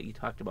privilege. You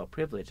talked about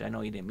privilege. I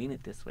know you didn't mean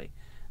it this way.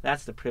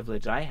 That's the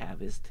privilege I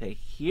have, is to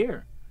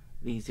hear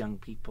these young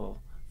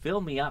people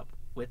fill me up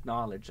with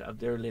knowledge of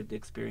their lived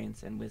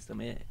experience and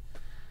wisdom.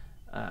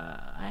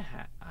 I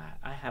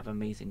have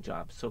amazing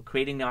jobs. So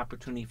creating the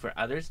opportunity for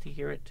others to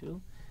hear it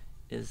too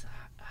is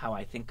how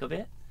I think of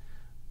it.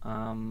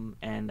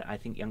 And I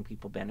think young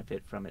people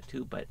benefit from it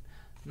too, but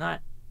not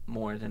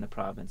more than the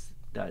province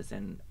does.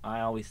 And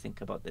I always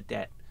think about the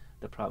debt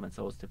the province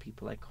owes to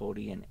people like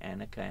Cody and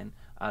Annika and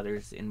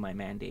others in my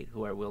mandate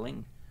who are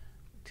willing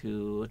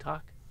to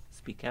talk,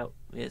 speak out.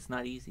 It's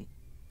not easy.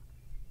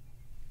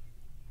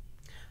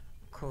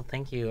 Cool.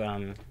 Thank you,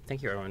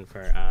 Irwin,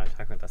 for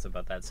talking with us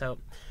about that. So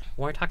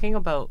when we're talking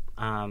about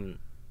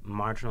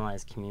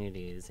marginalized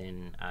communities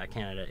in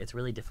Canada, it's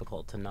really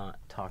difficult to not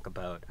talk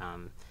about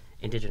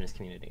Indigenous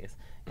communities,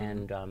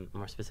 and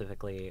more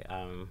specifically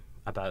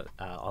about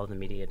all of the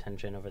media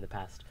attention over the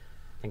past,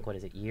 I think,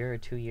 year or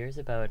 2 years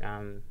about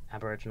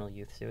Aboriginal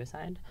youth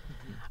suicide.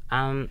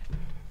 Now,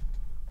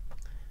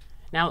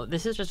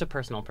 this is just a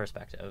personal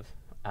perspective.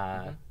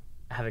 I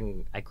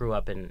grew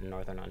up in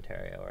Northern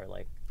Ontario, or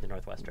like the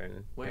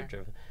northwestern. Where?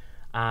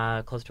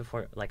 Close to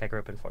I grew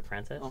up in Fort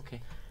Francis. Okay.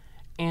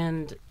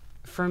 And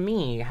for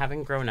me,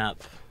 having grown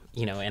up,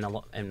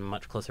 in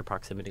much closer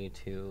proximity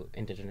to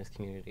Indigenous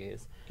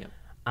communities, Yep.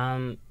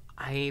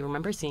 I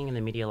remember seeing in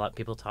the media a lot of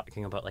people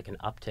talking about like an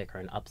uptick or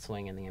an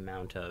upswing in the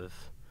amount of,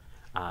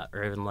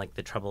 or even like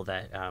the trouble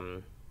that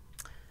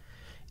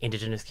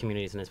Indigenous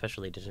communities and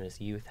especially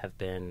Indigenous youth have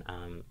been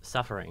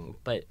suffering.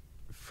 But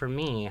for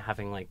me,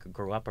 having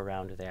grew up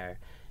around there,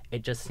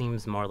 it just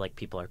seems more like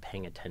people are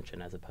paying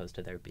attention as opposed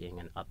to there being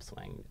an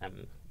upswing.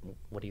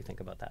 What do you think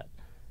about that?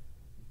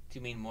 Do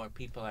you mean more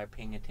people are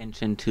paying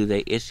attention to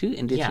the issue,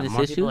 Indigenous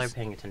more issues? people are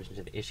paying attention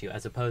to the issue,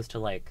 as opposed to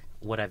like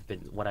what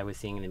I was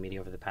seeing in the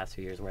media over the past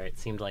few years, where it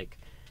seemed like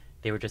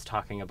they were just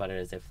talking about it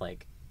as if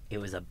like it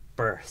was a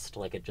burst,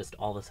 like it just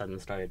all of a sudden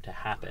started to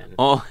happen.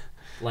 Oh,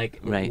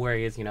 like right.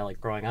 Whereas like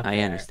growing up,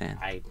 I understand.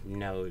 I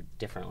know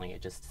differently.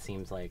 It just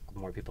seems like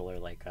more people are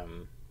like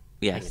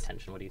yes. paying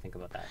attention. What do you think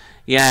about that?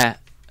 Yeah,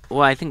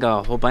 well, I think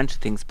a whole bunch of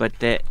things, but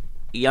the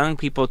young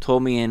people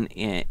told me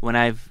in when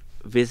I've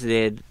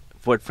visited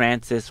Fort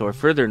Francis or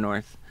further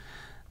north,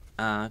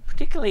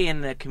 particularly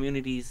in the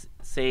communities,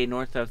 say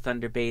north of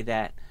Thunder Bay,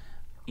 that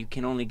you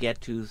can only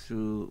get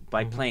to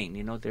by plane.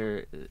 You know,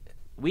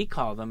 we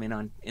call them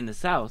in the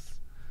south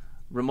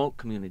remote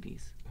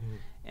communities,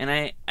 and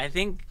I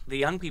think the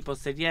young people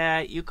said, yeah,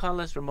 you call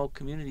us remote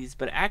communities,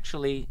 but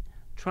actually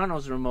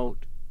Toronto's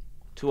remote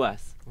to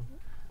us.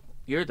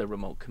 You're the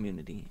remote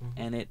community,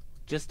 and it's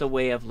just a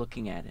way of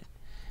looking at it.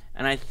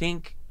 And I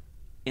think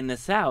in the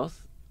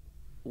south,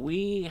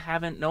 we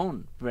haven't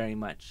known very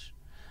much.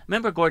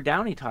 Remember Gord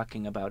Downey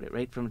talking about it,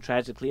 right, from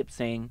Tragically Up,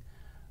 saying,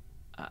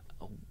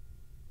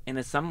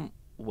 in some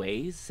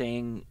ways,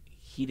 saying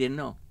he didn't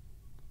know.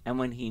 And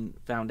when he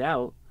found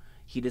out,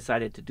 he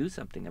decided to do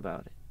something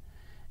about it.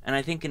 And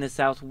I think in the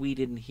South, we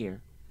didn't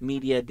hear.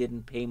 Media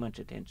didn't pay much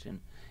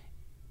attention.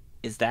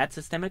 Is that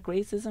systemic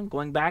racism?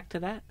 Going back to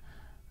that?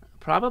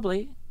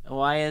 Probably.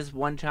 Why is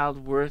one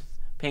child worth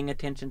paying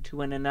attention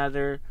to and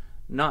another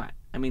not?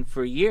 I mean,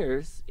 for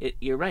years,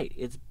 you're right,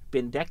 it's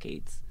been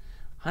decades.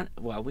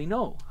 Well, we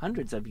know,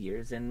 hundreds of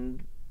years,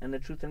 and the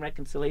Truth and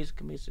Reconciliation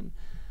Commission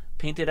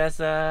painted us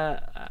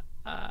a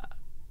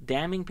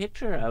damning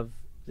picture of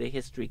the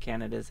history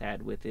Canada's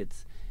had with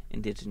its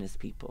Indigenous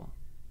people.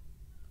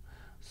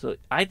 So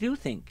I do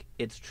think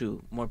it's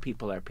true, more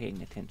people are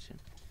paying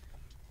attention.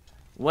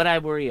 What I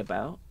worry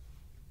about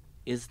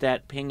is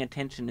that paying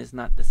attention is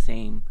not the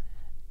same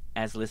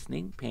as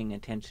listening. Paying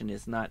attention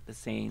is not the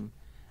same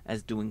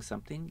as doing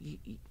something.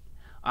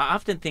 I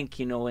often think,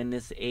 in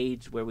this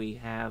age where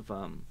I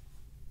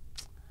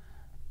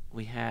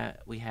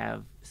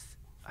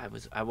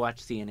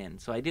watched CNN,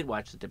 so I did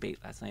watch the debate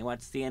last night. I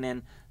watched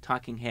CNN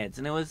Talking Heads,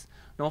 and it was,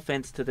 no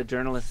offense to the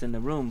journalists in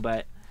the room,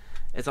 but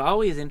it's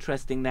always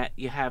interesting that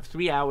you have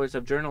 3 hours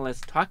of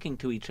journalists talking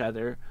to each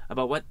other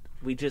about what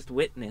we just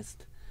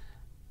witnessed,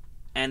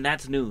 and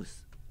that's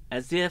news,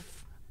 as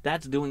if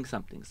that's doing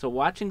something. So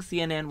watching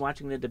CNN,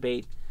 watching the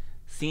debate,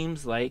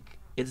 seems like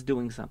it's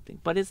doing something,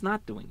 but it's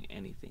not doing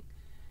anything.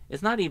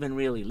 It's not even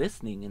really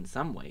listening in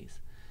some ways,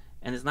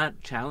 and it's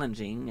not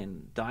challenging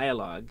and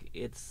dialogue.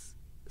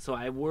 So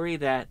I worry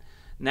that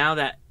now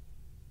that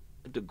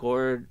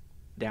Gord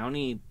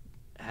Downey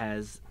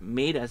has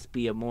made us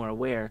be more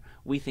aware,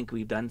 we think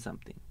we've done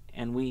something,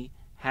 and we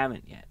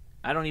haven't yet.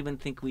 I don't even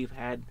think we've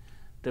had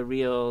the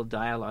real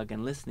dialogue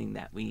and listening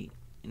that we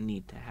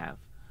need to have.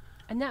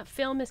 And that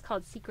film is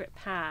called Secret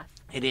Path.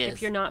 It is.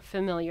 If you're not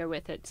familiar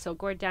with it. So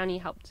Gord Downey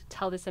helped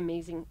tell this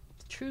amazing,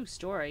 true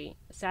story,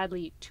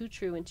 sadly too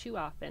true and too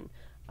often,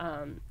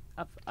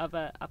 of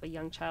a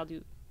young child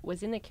who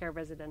was in the care of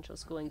residential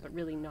schooling but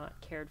really not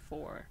cared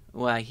for.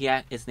 Well,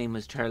 his name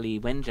was Charlie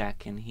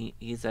Wenjack, and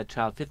he's a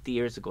child 50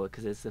 years ago,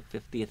 because it's the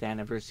 50th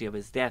anniversary of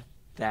his death,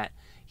 that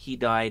he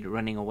died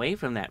running away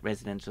from that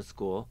residential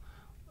school,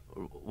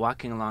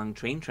 walking along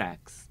train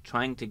tracks,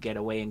 trying to get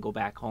away and go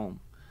back home.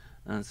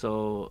 And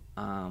so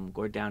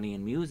Gord Downey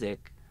in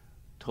music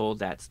told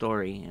that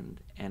story,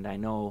 and I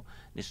know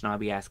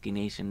Anishinaabe Aski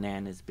Nation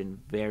Nan has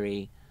been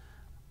very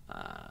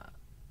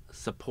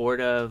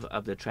supportive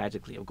of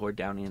of Gord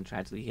Downey and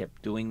Tragically Hip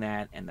doing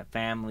that, and the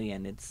family,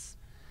 and it's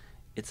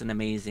an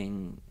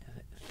amazing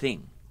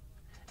thing,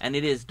 and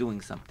it is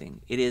doing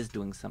something.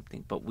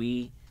 But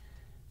we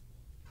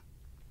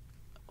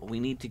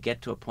need to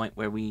get to a point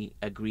where we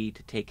agree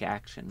to take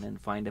action and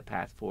find a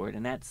path forward,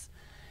 and that's,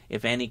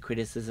 if any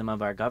criticism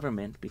of our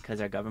government, because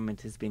our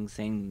government has been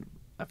saying,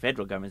 our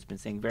federal government has been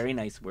saying very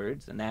nice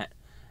words, and that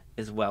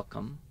is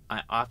welcome.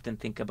 I often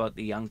think about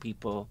the young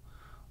people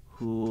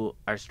who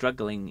are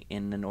struggling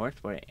in the North,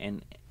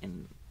 and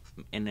in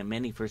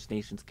many First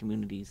Nations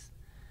communities,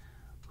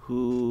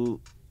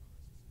 who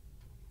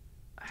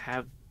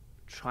have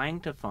trying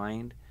to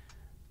find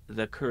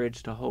the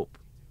courage to hope.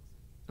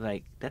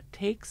 Like, that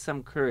takes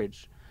some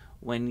courage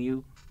when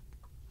you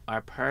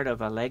are part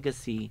of a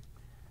legacy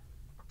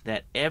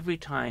that every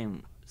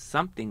time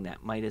something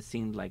that might have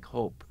seemed like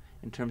hope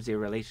in terms of your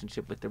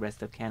relationship with the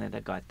rest of Canada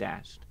got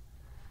dashed.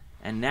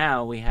 And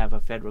now we have a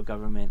federal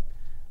government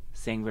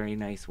saying very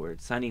nice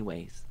words, sunny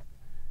ways.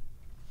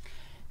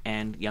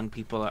 And young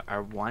people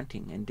are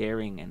wanting and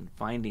daring and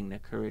finding the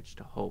courage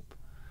to hope.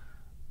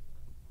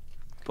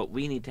 But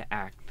we need to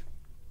act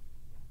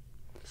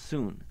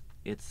soon.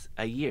 It's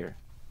a year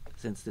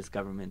since this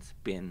government's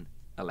been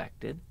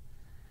elected.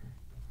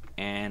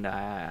 And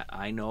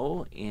I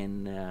know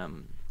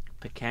in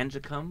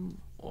Pekanjicum,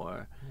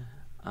 or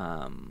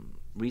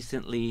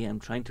recently, I'm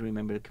trying to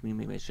remember the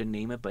community, maybe I shouldn't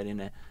name it, but in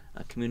a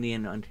community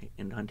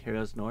in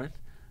Ontario's north,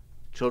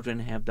 children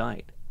have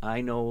died.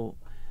 I know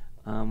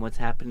what's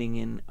happening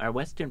in our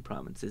western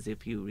provinces.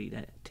 If you read,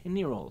 a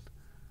 10-year-old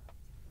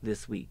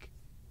this week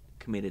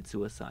committed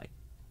suicide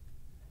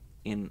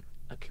in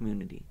a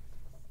community.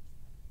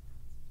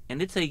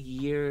 And it's a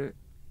year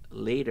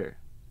later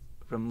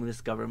from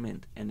this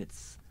government and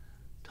its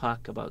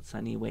talk about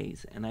sunny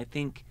ways. And I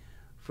think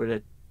for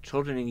the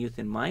children and youth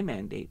in my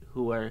mandate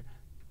who are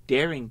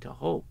daring to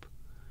hope,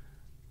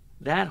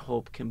 that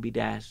hope can be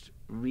dashed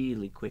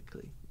really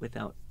quickly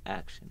without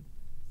action.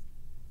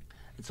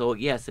 And so,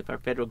 yes, if our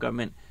federal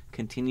government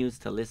continues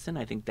to listen,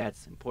 I think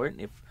that's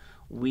important. If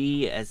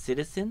we as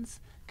citizens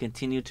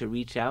continue to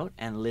reach out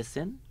and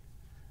listen,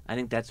 I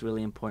think that's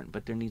really important,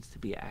 but there needs to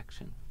be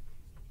action.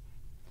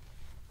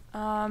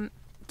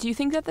 Do you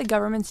think that the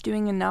government's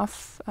doing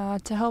enough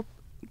to help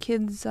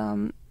kids,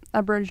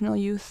 Aboriginal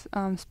youth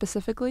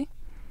specifically?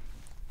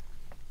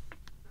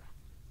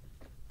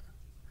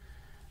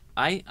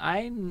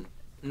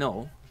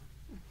 No,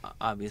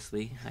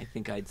 obviously, I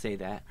think I'd say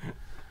that.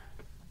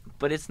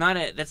 But that's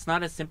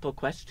not a simple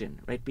question,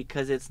 right?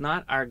 Because it's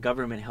not our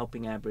government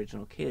helping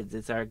Aboriginal kids.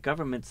 It's our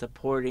government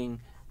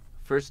supporting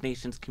First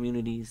Nations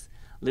communities,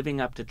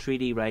 living up to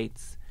treaty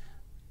rights,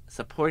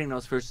 supporting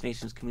those First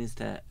Nations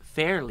communities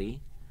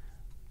fairly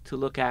to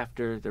look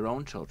after their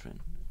own children,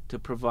 to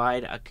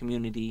provide a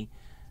community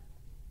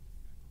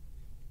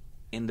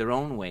in their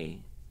own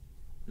way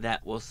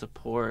that will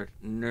support,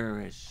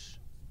 nourish,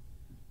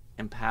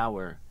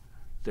 empower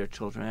their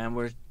children. And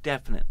we're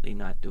definitely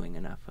not doing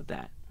enough of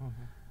that.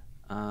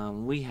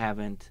 Mm-hmm. We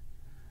haven't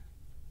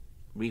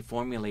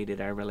reformulated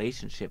our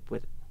relationship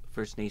with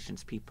First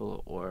Nations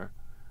people or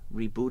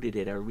rebooted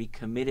it or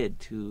recommitted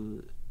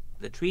to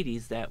the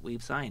treaties that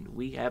we've signed.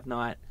 We have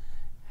not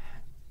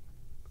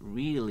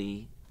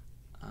really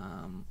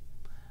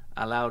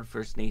allowed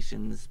First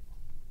Nations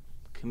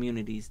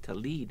communities to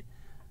lead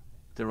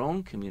their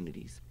own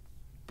communities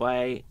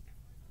by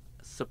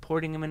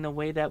supporting them in the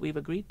way that we've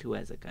agreed to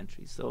as a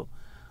country. So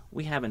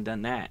we haven't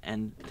done that.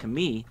 And to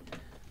me,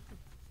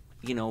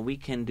 we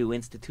can do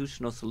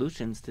institutional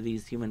solutions to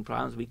these human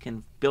problems. We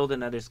can build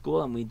another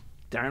school, and we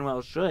darn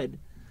well should.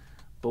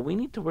 But we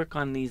need to work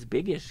on these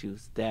big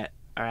issues that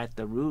are at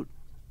the root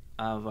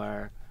of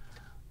our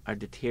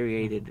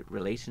deteriorated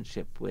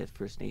relationship with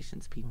First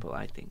Nations people,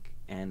 I think.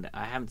 And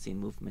I haven't seen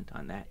movement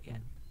on that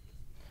yet.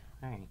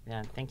 All right.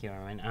 Yeah, thank you,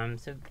 Irwin.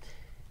 So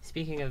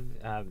speaking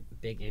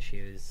of big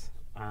issues,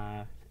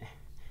 I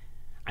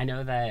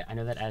know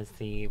that as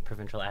the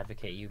provincial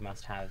advocate, you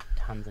must have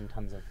tons and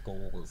tons of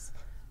goals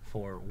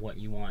for what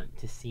you want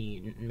to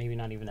see, maybe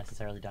not even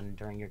necessarily done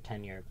during your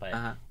tenure,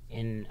 but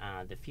in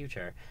the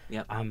future.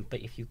 Yep.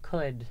 But if you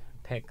could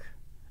pick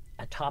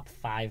a top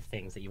 5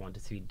 things that you want to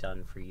see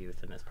done for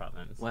youth in this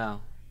province,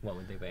 well, what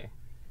would they be?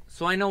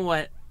 So I know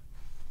what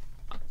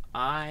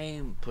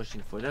I'm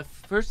pushing for. The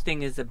first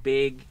thing is a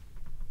big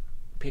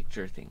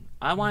picture thing.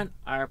 I want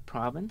our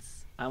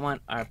province, I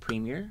want our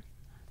premier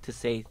to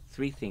say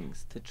 3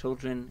 things to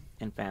children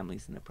and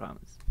families in the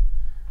province.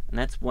 And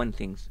that's one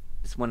thing.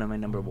 It's one of my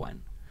number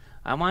one.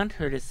 I want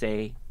her to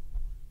say,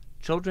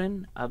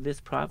 children of this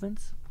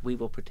province, we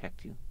will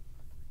protect you.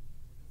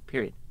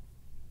 Period.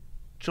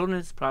 Children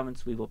of this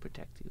province, we will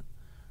protect you.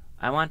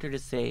 I want her to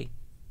say,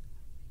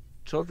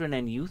 children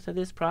and youth of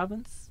this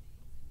province,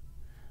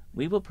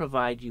 we will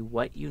provide you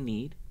what you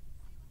need,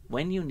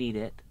 when you need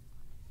it,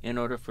 in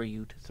order for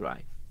you to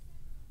thrive,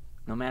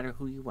 no matter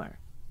who you are.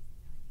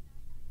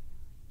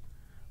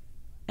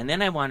 And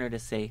then I want her to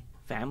say,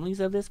 families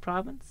of this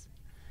province,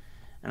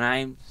 and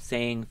I'm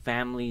saying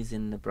families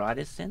in the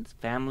broadest sense,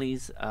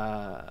 families,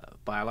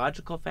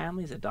 biological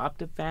families,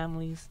 adoptive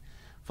families,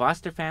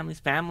 foster families,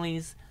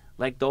 families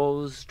like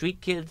those street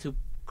kids who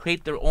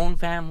create their own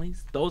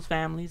families, those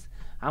families.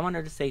 I want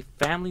her to say,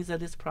 families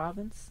of this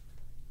province,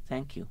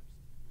 thank you.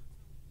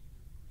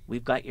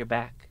 We've got your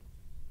back.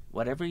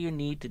 Whatever you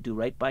need to do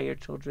right by your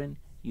children,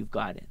 you've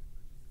got it.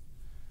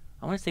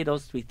 I want to say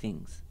those 3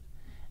 things.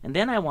 And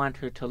then I want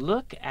her to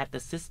look at the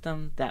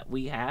system that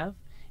we have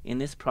in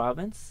this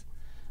province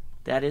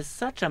that is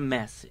such a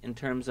mess in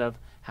terms of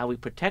how we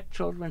protect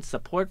children,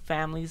 support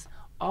families,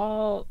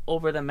 all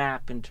over the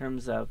map in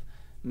terms of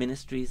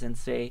ministries, and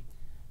say,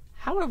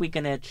 how are we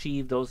going to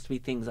achieve those 3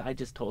 things I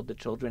just told the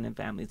children and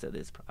families of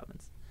this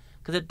province?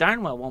 Because it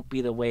darn well won't be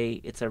the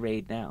way it's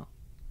arrayed now.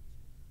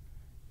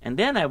 And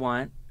then I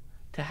want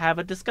to have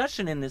a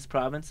discussion in this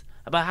province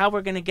about how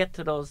we're going to get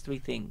to those 3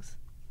 things.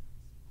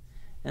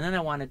 And then I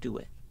want to do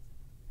it.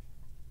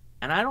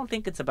 And I don't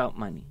think it's about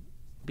money,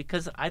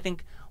 because I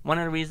think one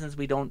of the reasons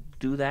we don't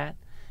do that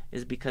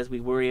is because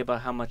we worry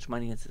about how much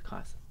money it's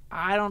cost.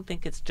 I don't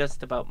think it's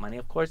just about money.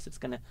 Of course it's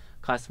going to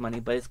cost money,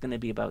 but it's going to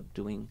be about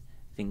doing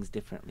things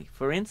differently.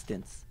 For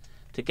instance,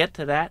 to get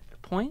to that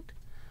point,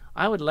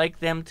 I would like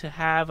them to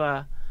have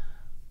a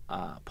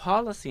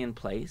policy in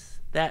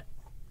place that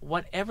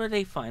whatever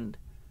they fund,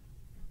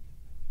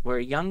 where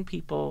young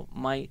people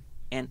might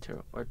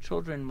enter or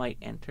children might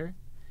enter,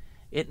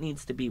 it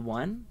needs to be,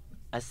 1,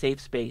 a safe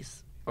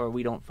space, or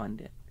we don't fund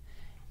it.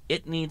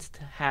 It needs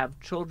to have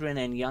children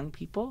and young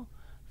people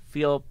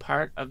feel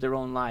part of their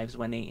own lives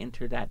when they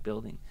enter that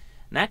building.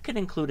 And that could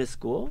include a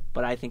school,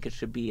 but I think it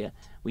should be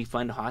we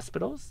fund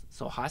hospitals.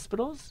 So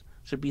hospitals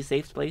should be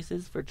safe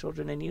places for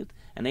children and youth,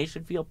 and they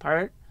should feel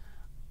part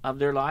of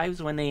their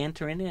lives when they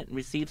enter in it and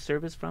receive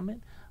service from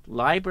it.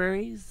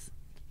 Libraries,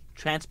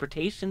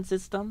 transportation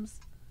systems,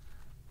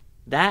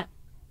 that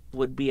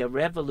would be a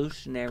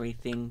revolutionary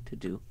thing to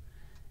do.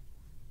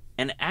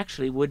 And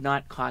actually would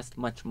not cost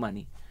much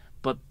money.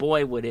 But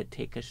boy, would it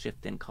take a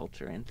shift in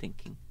culture and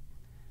thinking.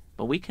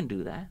 But we can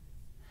do that.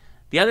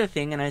 The other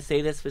thing, and I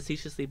say this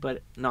facetiously,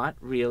 but not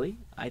really,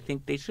 I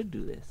think they should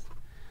do this.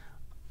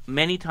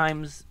 Many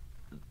times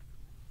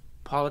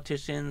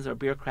politicians or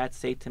bureaucrats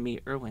say to me,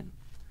 Irwin,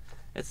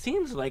 it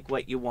seems like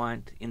what you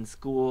want in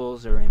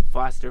schools or in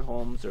foster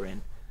homes or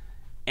in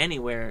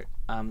anywhere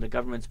the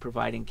government's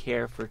providing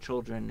care for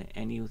children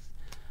and youth,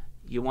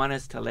 you want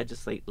us to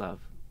legislate love.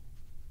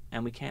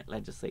 And we can't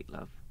legislate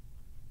love.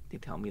 They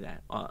tell me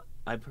that.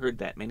 I've heard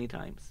that many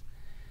times.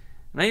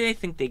 And I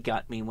think they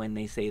got me when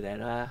they say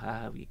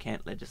that, you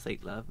can't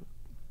legislate love.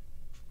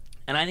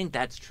 And I think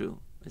that's true,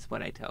 is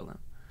what I tell them.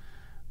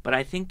 But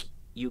I think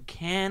you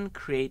can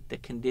create the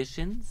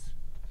conditions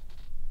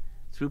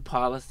through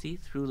policy,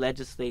 through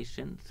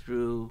legislation,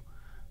 through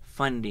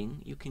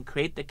funding. You can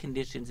create the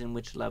conditions in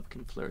which love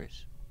can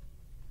flourish.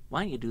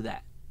 Why don't you do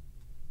that?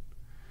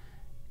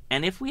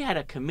 And if we had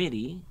a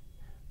committee,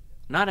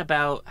 not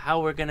about how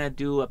we're going to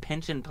do a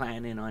pension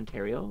plan in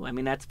Ontario, I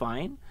mean, that's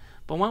fine.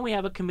 But why don't we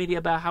have a committee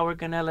about how we're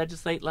going to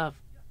legislate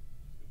love?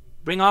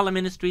 Bring all the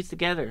ministries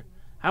together.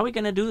 How are we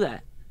going to do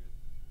that?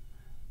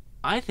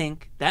 I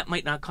think that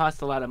might not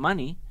cost a lot of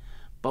money,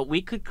 but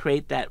we could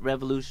create that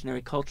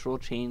revolutionary cultural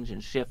change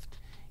and shift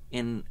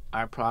in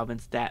our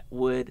province that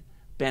would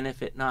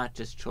benefit not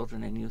just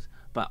children and youth,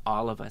 but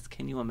all of us.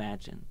 Can you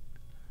imagine?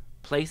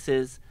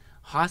 Places,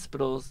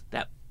 hospitals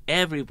that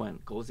everyone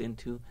goes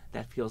into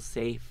that feel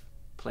safe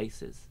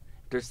places.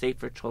 If they're safe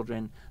for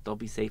children, they'll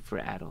be safe for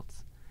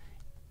adults.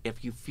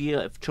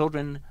 If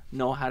children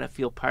know how to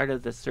feel part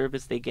of the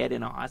service they get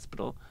in a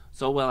hospital,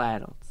 so will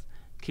adults.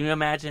 Can you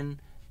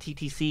imagine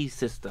TTC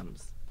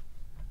systems?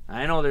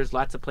 I know there's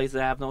lots of places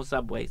that have no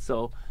subway,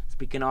 so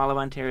speaking all of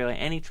Ontario,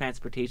 any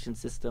transportation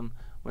system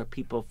where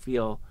people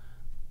feel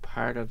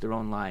part of their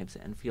own lives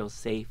and feel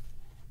safe.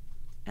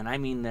 And I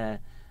mean the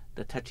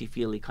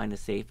touchy-feely kind of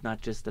safe, not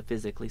just the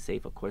physically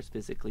safe, of course,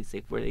 physically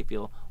safe, where they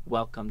feel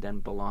welcomed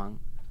and belong.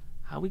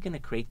 How are we going to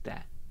create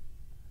that?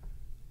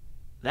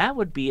 That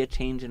would be a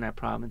change in our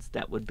province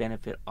that would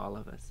benefit all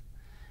of us.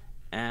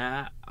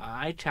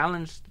 I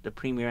challenged the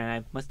Premier, and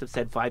I must have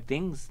said 5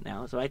 things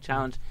now, so I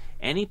challenge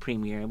any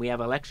Premier, and we have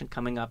an election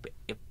coming up.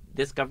 If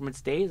this government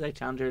stays, I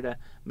challenge her to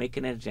make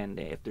an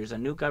agenda. If there's a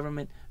new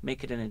government,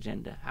 make it an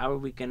agenda. How are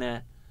we going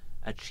to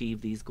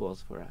achieve these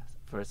goals for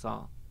us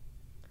all?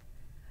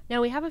 Now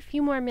we have a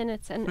few more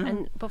minutes,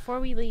 and before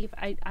we leave,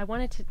 I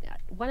wanted to,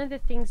 one of the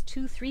things,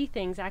 3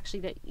 things actually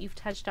that you've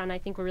touched on, I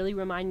think will really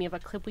remind me of a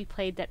clip we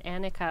played that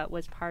Annika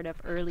was part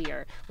of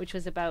earlier, which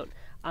was about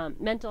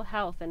mental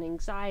health and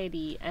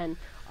anxiety, and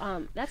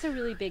that's a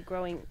really big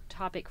growing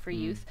topic for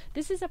youth.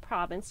 This is a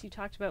province, you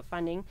talked about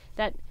funding,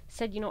 that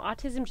said,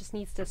 autism just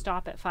needs to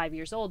stop at 5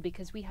 years old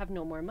because we have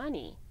no more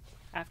money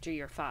after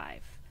you're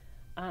 5.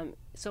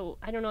 So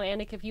I don't know,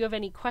 Annika, if you have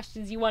any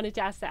questions you wanted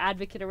to ask the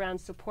advocate around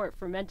support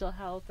for mental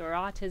health or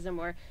autism,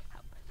 or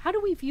how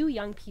do we view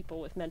young people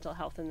with mental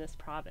health in this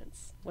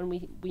province when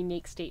we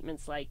make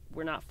statements like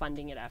we're not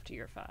funding it after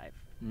you're 5?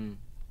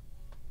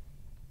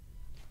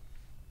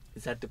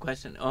 Is that the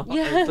question? Oh,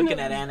 yeah, I was looking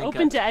at Annika.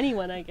 Open to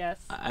anyone, I guess.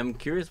 I'm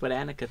curious what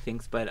Annika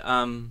thinks, but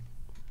I'm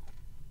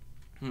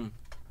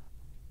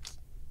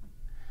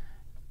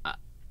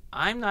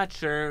not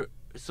sure.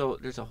 So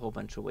there's a whole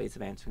bunch of ways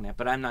of answering that,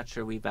 but I'm not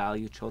sure we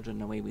value children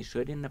the way we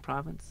should in the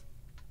province.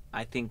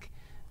 I think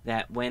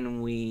that when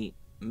we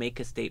make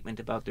a statement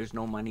about there's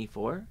no money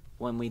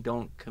when we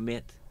don't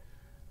commit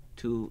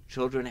to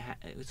children,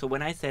 so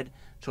when I said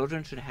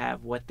children should have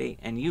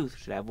and youth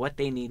should have what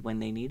they need when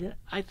they need it,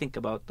 I think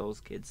about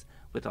those kids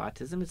with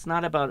autism. It's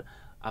not about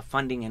a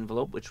funding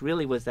envelope, which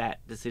really was that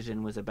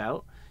decision was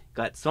about.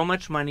 Got so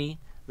much money,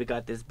 we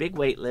got this big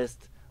wait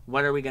list,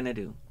 what are we going to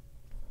do?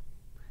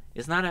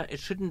 It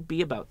shouldn't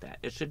be about that.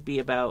 It should be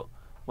about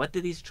what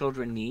do these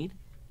children need?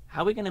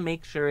 How are we going to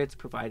make sure it's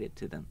provided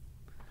to them?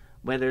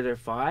 Whether they're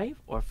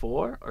 5 or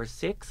 4 or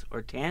 6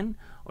 or 10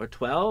 or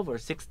 12 or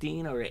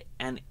 16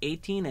 and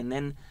 18, and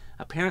then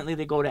apparently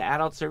they go to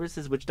adult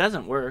services, which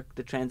doesn't work,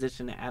 the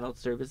transition to adult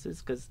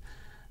services, because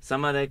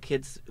some of the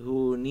kids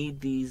who need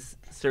these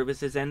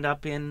services end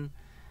up in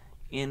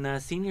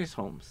seniors'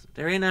 homes.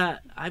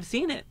 I've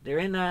seen it. They're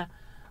in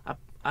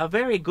a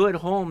very good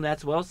home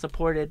that's well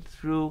supported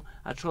through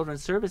a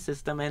children's service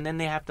system, and then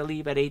they have to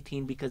leave at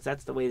 18 because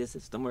that's the way the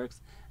system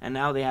works, and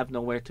now they have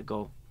nowhere to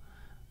go.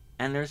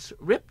 And they're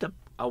ripped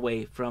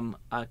away from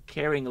a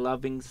caring,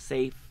 loving,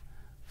 safe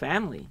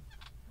family.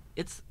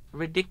 It's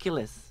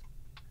ridiculous.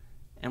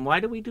 And why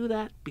do we do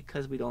that?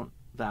 Because we don't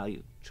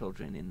value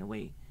children in the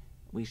way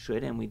we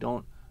should, and we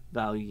don't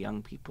value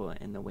young people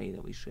in the way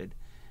that we should.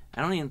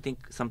 I don't even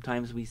think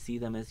sometimes we see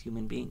them as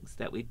human beings.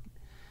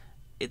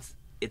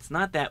 it's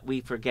not that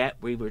we forget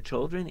we were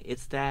children.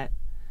 It's that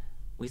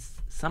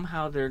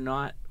somehow they're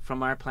not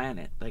from our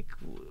planet. Like,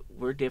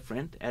 we're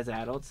different as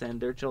adults,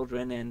 and they're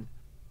children, and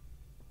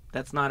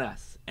that's not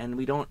us. And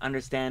we don't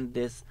understand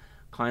this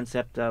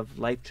concept of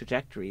life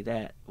trajectory,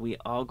 that we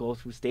all go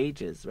through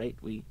stages, right?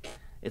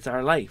 It's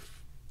our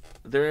life.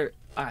 They're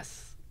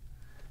us.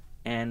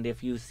 And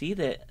if you see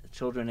the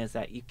children as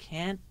that, you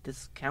can't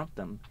discount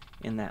them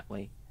in that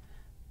way,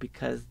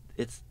 because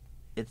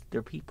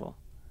they're people.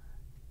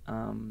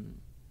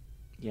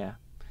 Yeah.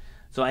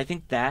 So I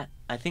think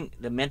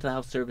the mental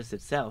health service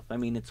itself, I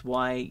mean, it's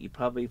why you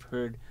probably have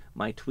heard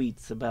my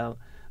tweets about,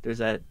 there's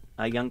a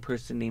young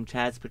person named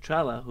Chaz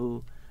Petrella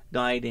who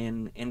died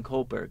in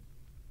Coburg.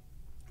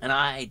 And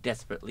I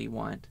desperately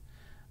want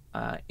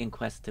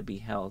inquest to be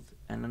held.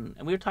 And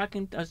I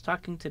was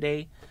talking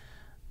today,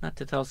 not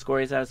to tell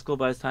stories out of school,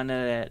 but I was talking to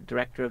the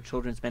director of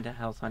Children's Mental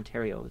Health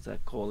Ontario. It's a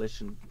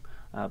coalition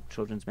of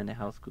children's mental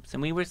health groups.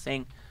 And we were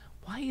saying,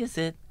 why is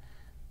it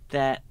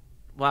that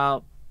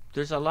while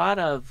there's a lot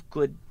of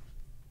good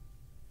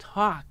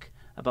talk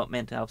about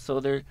mental health, so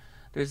there's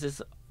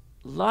this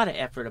lot of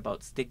effort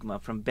about stigma,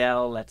 from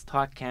Bell, Let's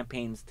Talk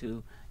campaigns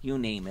to you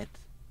name it.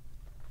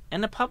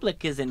 And the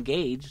public is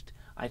engaged,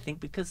 I think,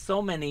 because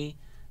so many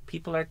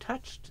people are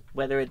touched,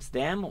 whether it's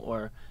them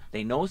or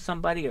they know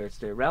somebody or it's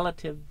their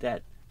relative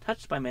that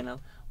touched by mental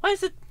health. Why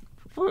is it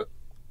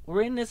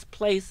we're in this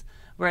place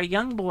where a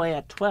young boy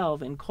at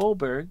 12 in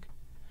Coburg,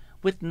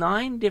 with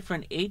 9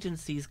 different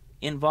agencies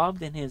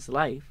involved in his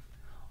life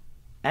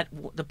at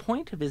the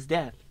point of his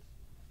death,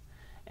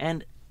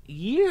 and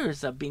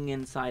years of being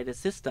inside a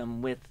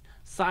system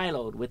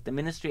siloed with the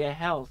Ministry of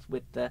Health,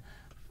 with the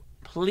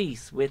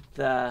police, with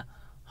the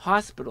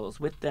hospitals,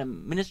 with the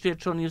Ministry of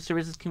Children Youth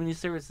Services, Community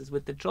Services,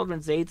 with the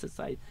Children's Aid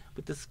Society,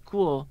 with the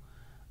school.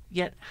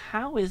 Yet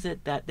how is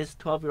it that this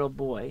 12-year-old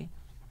boy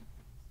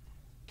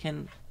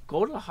can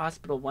go to the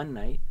hospital one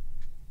night,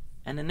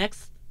 and the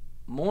next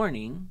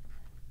morning,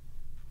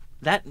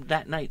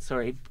 that night,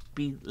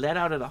 be let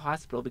out of the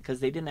hospital because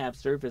they didn't have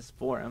service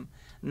for him,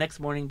 the next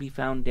morning be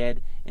found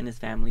dead in his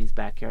family's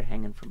backyard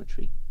hanging from a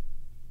tree?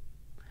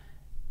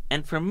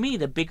 And for me,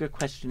 the bigger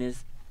question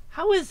is,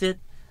 how is it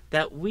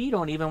that we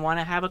don't even want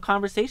to have a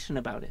conversation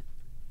about it?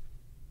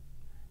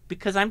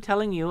 Because I'm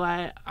telling you,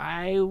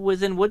 I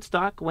was in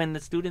Woodstock when the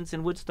students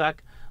in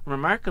Woodstock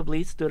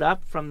remarkably stood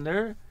up from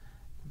their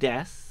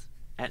desks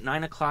at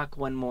 9 o'clock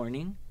one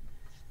morning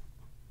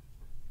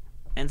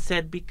and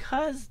said,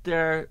 because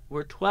there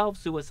were 12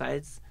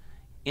 suicides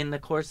in the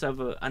course of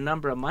a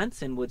number of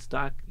months in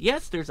Woodstock,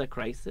 yes, there's a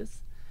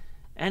crisis,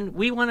 and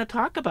we want to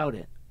talk about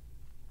it.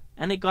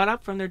 And they got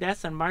up from their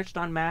desks and marched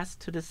en masse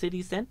to the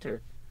city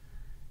center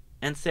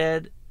and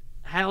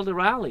held a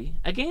rally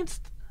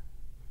against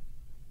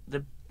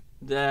the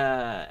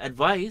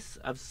advice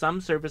of some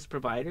service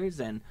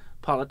providers and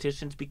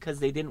politicians, because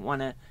they didn't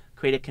want to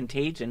create a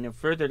contagion and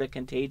further the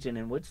contagion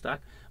in Woodstock.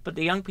 But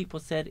the young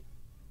people said,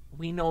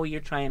 we know you're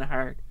trying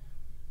hard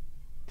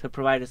to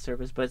provide a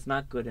service, but it's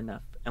not good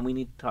enough, and we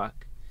need to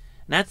talk.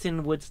 And that's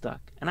in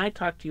Woodstock. And I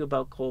talked to you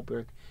about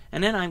Coburg.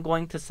 And then I'm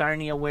going to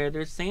Sarnia, where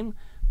there's same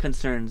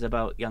concerns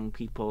about young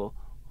people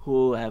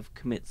who have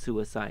commit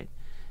suicide.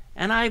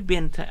 And I've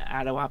been to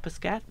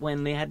Attawapiskat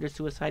when they had their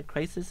suicide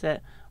crisis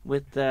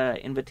with the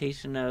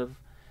invitation of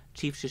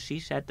Chief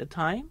Shishish at the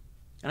time.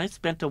 And I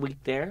spent a week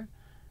there.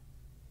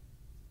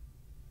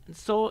 And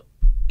so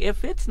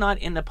if it's not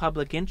in the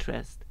public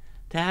interest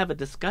to have a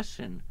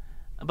discussion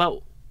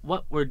about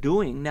what we're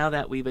doing now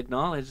that we've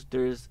acknowledged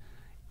there's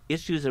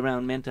issues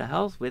around mental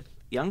health with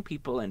young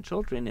people and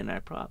children in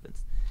our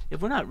province,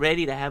 if we're not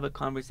ready to have a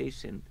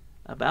conversation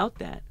about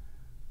that,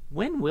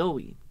 when will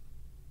we?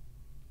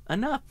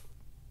 Enough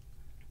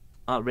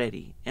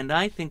already. And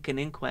I think an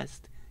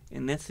inquest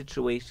in this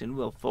situation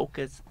will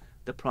focus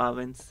the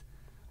province,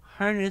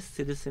 harness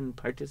citizen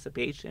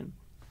participation,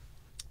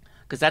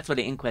 because that's what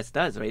an inquest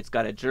does, right? It's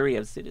got a jury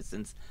of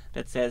citizens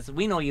that says,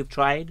 we know you've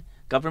tried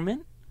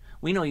government,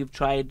 we know you've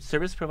tried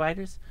service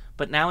providers,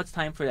 but now it's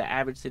time for the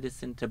average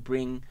citizen to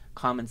bring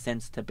common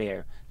sense to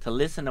bear, to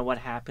listen to what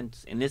happened,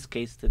 in this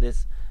case to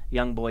this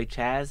young boy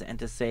Chaz, and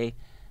to say,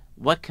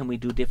 what can we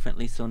do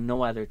differently so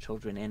no other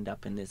children end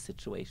up in this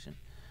situation?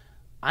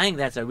 I think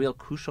that's a real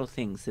crucial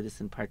thing,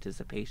 citizen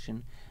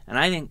participation. And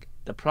I think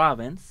the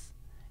province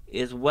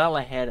is well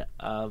ahead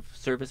of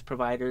service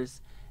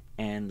providers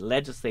and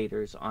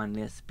legislators on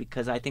this,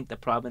 because I think the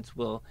province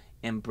will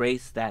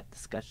embrace that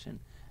discussion,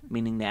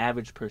 meaning the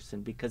average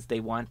person, because they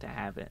want to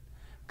have it,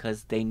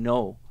 because they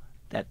know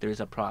that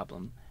there's a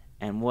problem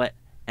and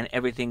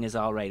everything is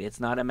all right. It's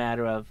not a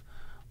matter of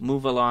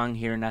move along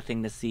here,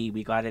 nothing to see,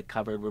 we got it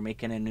covered, we're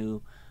making a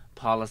new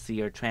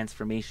policy or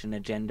transformation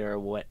agenda or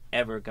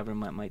whatever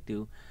government might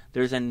do.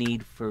 There's a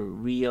need for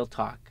real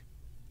talk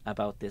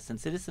about this, and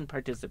citizen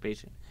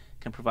participation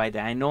can provide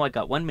that. I know I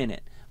got 1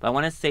 minute, but I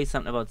want to say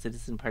something about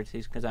citizen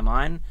participation because I'm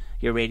on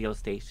your radio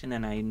station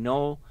and I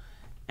know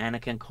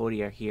Annika and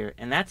Cody are here,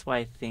 and that's why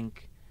I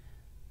think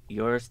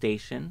your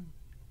station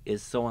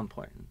is so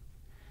important,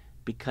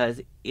 because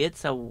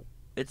it's a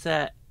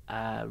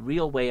a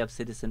real way of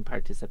citizen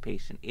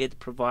participation. It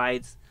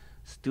provides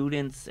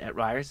students at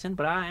Ryerson,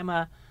 but I'm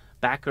a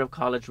backer of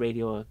college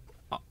radio.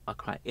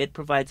 It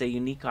provides a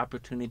unique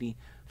opportunity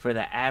for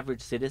the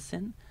average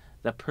citizen,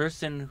 the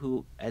person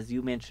who, as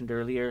you mentioned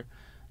earlier,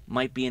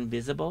 might be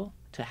invisible,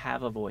 to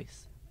have a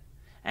voice.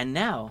 And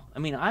now, I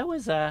mean, I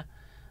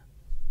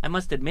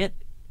must admit,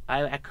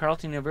 at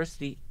Carleton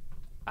University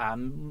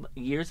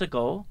years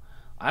ago,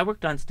 I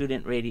worked on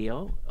student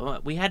radio.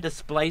 We had to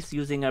splice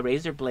using a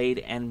razor blade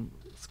and,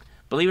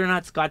 believe it or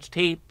not, Scotch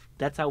tape.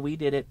 That's how we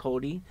did it,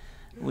 Cody.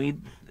 We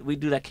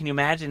do that. Can you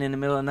imagine in the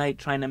middle of the night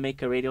trying to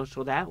make a radio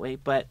show that way?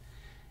 But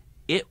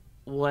it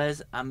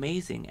was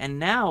amazing. And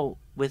now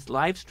with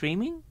live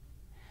streaming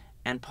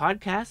and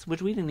podcasts,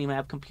 which we didn't even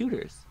have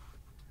computers,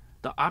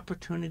 the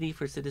opportunity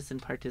for citizen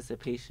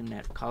participation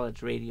that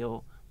college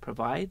radio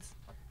provides,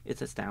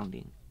 it's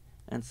astounding.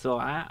 And so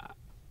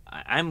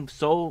I'm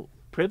so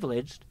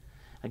privileged,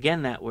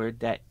 again that word,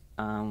 that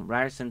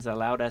Ryerson's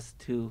allowed us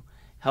to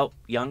help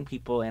young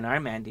people in our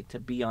mandate to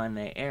be on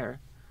the air.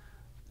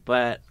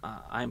 But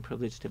I'm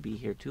privileged to be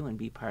here too and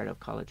be part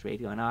of college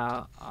radio, and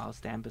I'll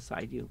stand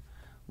beside you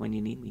when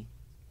you need me.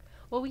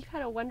 Well, we've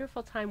had a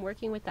wonderful time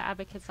working with the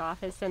Advocate's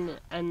Office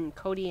and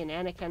Cody and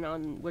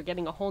Anakin we're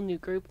getting a whole new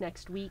group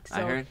next week. So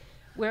I heard.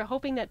 We're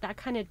hoping that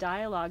kind of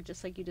dialogue,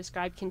 just like you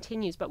described,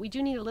 continues. But we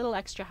do need a little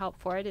extra help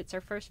for it. It's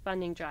our first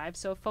funding drive.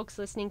 So if folks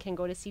listening can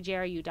go to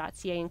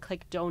CJRU.ca and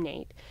click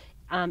donate.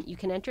 You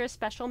can enter a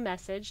special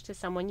message to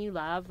someone you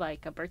love,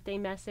 like a birthday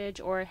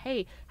message, or,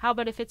 hey, how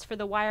about if it's for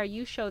the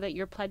YRU show that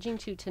you're pledging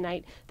to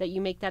tonight, that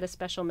you make that a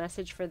special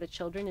message for the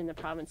children in the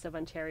province of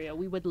Ontario.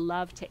 We would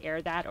love to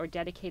air that or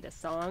dedicate a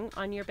song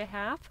on your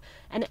behalf.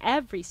 And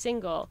every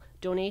single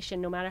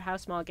donation, no matter how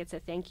small, gets a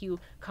thank you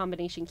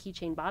combination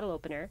keychain bottle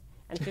opener,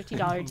 and a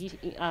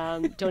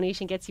 $50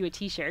 donation gets you a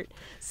T-shirt.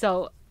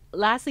 So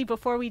lastly,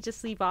 before we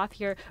just leave off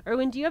here,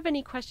 Irwin, do you have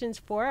any questions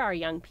for our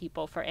young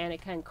people, for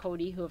Annika and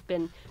Cody, who have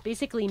been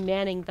basically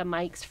manning the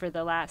mics for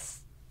the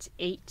last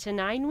 8 to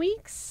 9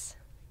 weeks?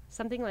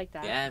 Something like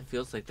that. Yeah, it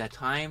feels like that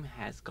time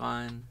has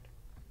gone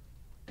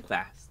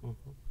fast.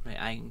 Mm-hmm. Right,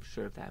 I'm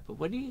sure of that. But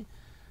what do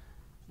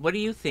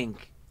you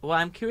think? Well,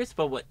 I'm curious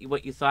about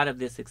what you thought of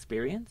this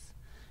experience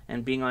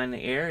and being on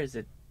the air. Has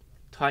it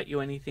taught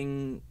you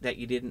anything that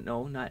you didn't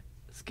know? Not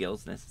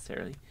skills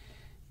necessarily.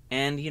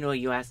 And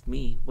you asked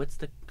me, what's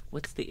the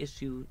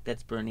issue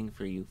that's burning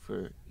for you,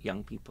 for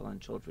young people and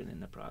children in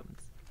the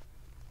province?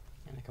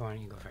 Annika, why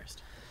don't you go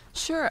first?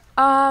 Sure.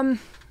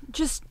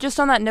 Just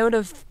on that note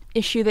of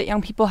issue that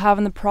young people have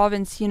in the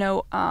province,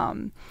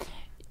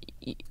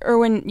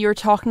 Irwin, you were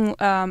talking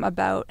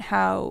about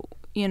how,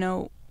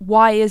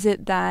 why is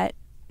it that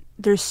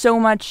there's so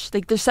much,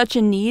 there's such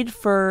a need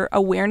for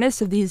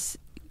awareness of these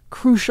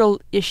crucial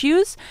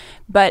issues,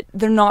 but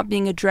they're not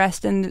being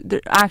addressed and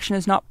the action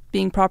is not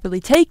being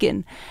properly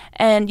taken.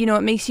 And,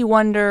 it makes you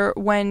wonder,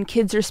 when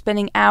kids are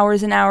spending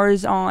hours and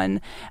hours on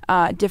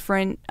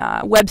different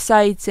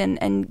websites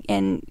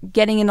and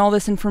getting in all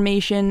this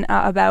information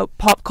about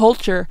pop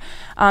culture,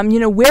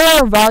 where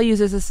are our values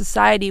as a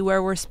society,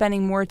 where we're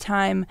spending more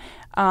time,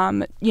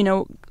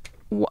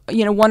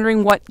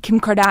 wondering what Kim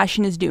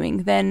Kardashian is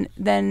doing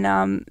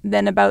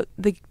than about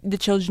the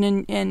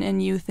children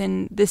and youth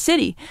in the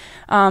city,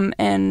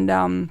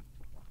 and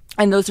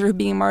those who are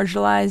being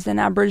marginalized, and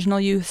Aboriginal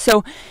youth.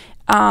 So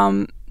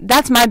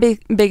that's my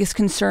biggest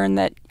concern.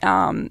 That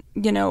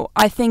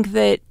I think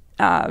that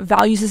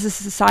values as a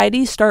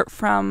society start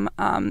from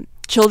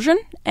children,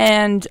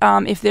 and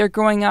if they're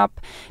growing up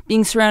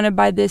being surrounded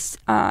by this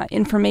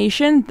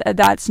information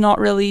that's not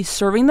really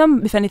serving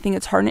them, if anything,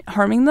 it's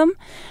harming them.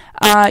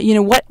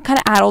 What kind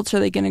of adults are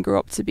they going to grow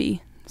up to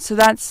be? So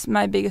that's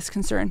my biggest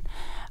concern.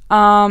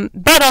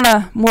 But on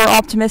a more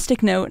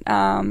optimistic note,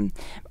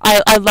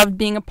 I loved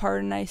being a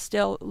part, and I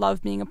still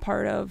love being a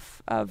part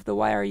of the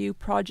YRU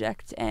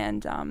project.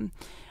 And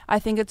I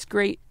think it's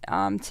great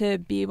to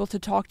be able to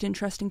talk to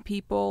interesting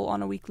people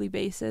on a weekly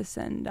basis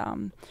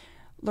and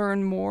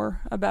learn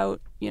more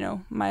about,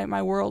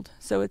 my world.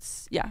 So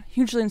it's,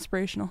 hugely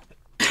inspirational.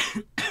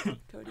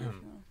 Cody,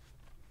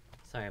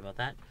 sorry about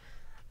that.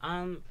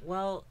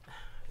 Well,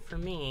 for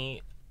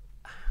me,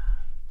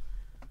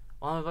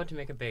 I'm about to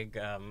make a big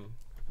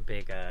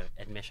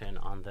admission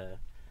on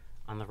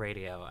the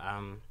radio.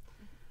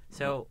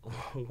 So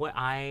what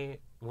I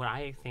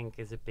think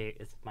is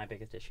my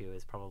biggest issue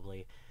is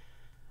probably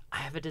I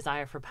have a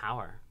desire for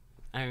power.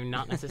 I mean,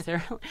 not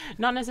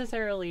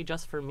necessarily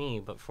just for me,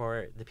 but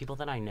for the people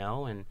that I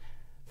know and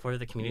for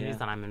the communities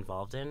that I'm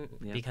involved in.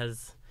 Yeah.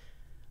 Because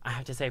I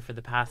have to say, for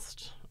the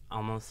past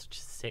almost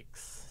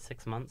six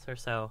months or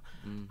so,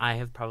 I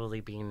have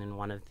probably been in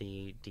one of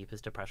the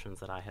deepest depressions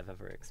that I have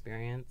ever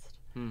experienced.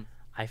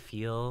 I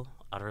feel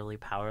utterly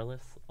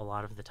powerless a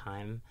lot of the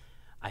time.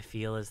 I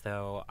feel as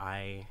though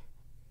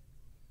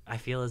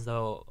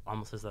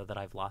almost as though that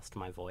I've lost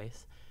my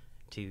voice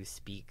to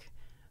speak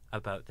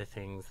about the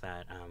things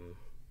that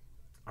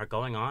are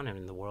going on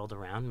in the world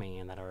around me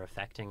and that are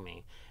affecting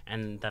me,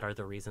 and that are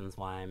the reasons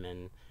why I'm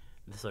in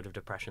the sort of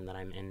depression that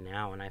I'm in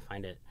now. And I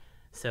find it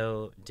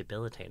so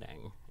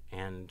debilitating.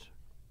 And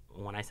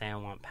when I say I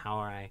want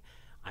power,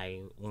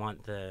 I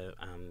want the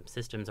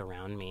systems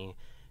around me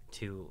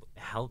to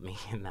help me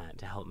in that,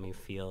 to help me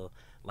feel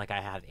like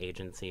I have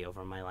agency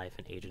over my life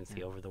and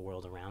agency over the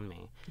world around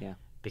me. Yeah.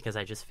 Because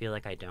I just feel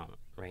like I don't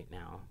right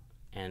now.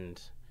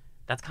 And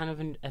that's kind of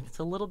it's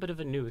a little bit of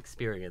a new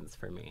experience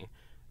for me.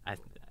 At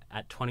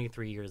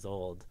 23 years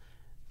old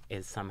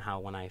is somehow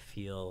when I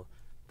feel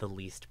the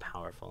least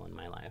powerful in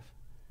my life.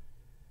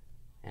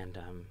 And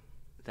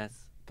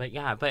I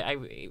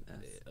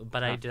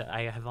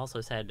have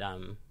also said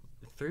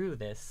through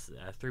this,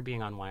 through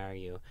being on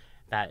YRU,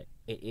 that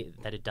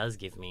it does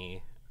give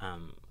me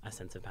a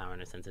sense of power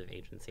and a sense of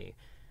agency,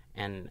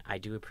 and I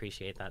do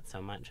appreciate that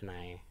so much, and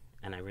I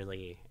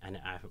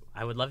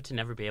would love to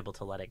never be able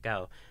to let it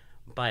go,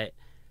 but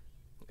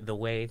the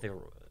way this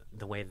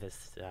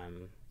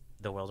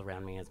the world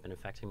around me has been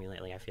affecting me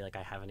lately, I feel like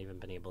I haven't even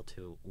been able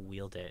to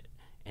wield it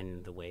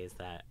in the ways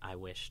that I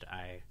wished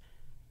I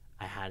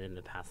had in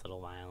the past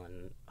little while,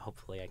 and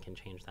hopefully I can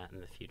change that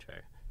in the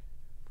future.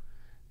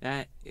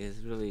 That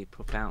is really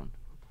profound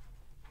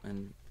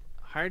and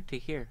hard to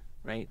hear,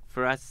 right?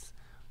 For us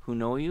who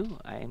know you,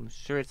 I'm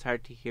sure it's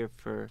hard to hear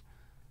for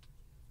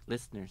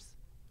listeners.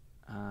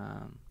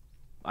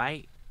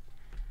 I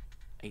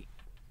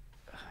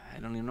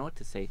don't even know what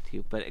to say to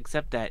you, but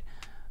except that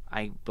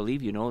I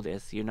believe you know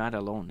this. You're not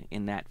alone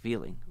in that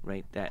feeling,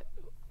 right? That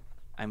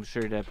I'm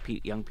sure the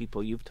young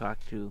people you've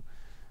talked to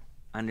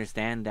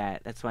understand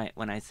that. That's why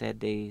when I said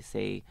they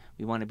say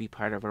we want to be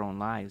part of our own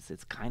lives,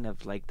 it's kind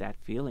of like that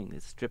feeling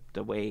is stripped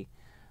away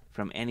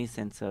from any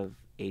sense of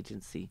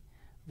agency,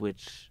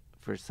 which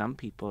for some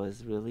people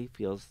really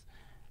feels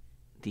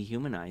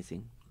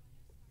dehumanizing.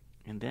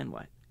 And then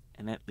what?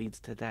 And that leads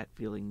to that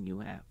feeling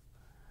you have.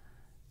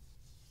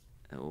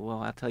 Well,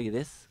 I'll tell you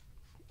this,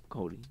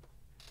 Cody.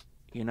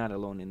 You're not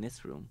alone in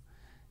this room.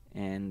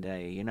 And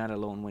you're not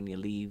alone when you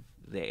leave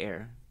the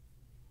air.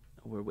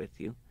 We're with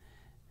you.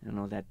 I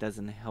know that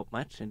doesn't help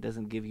much and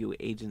doesn't give you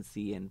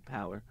agency and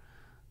power.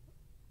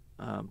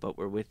 But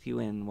we're with you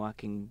and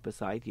walking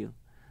beside you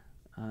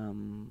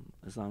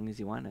as long as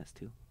you want us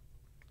to.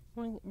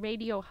 Well,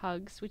 radio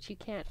hugs, which you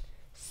can't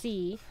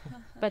see,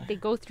 but they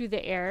go through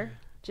the air,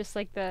 just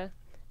like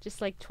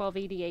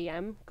 1280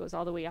 AM goes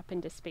all the way up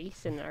into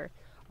space, and our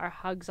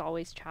hugs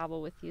always travel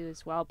with you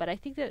as well. But I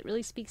think that it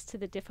really speaks to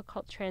the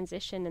difficult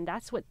transition, and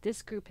that's what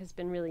this group has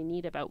been really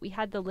neat about. We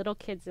had the little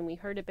kids, and we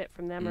heard a bit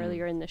from them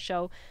earlier in the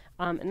show,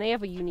 and they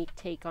have a unique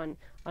take on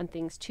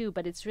things too,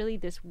 but it's really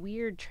this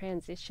weird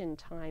transition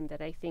time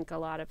that I think a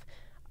lot of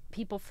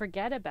people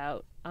forget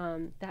about,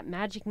 that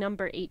magic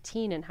number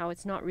 18 and how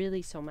it's not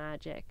really so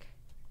magic.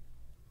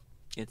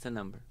 It's a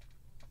number.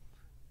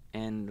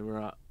 And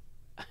we're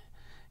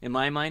in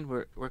my mind,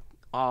 we're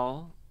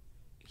all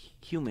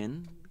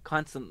human,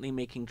 constantly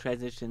making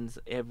transitions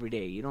every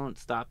day. You don't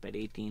stop at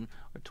 18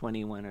 or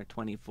 21 or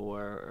 24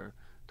 or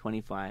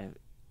 25.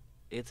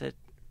 It's a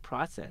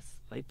process.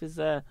 Life is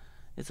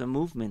it's a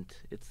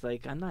movement. It's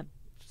like, I'm not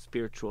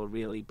spiritual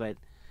really, but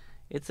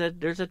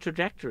there's a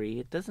trajectory.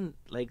 It doesn't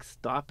like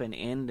stop and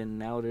end and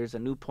now there's a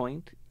new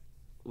point.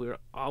 We're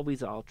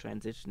always all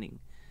transitioning,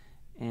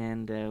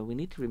 and we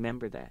need to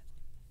remember that.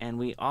 And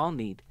we all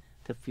need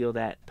to feel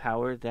that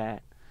power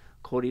that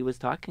Cody was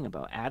talking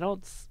about.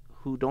 Adults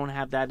who don't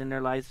have that in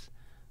their lives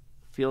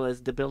feel as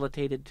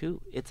debilitated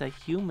too. It's a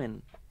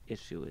human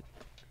issue.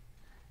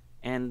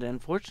 And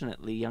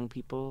unfortunately, young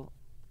people,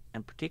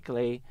 and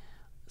particularly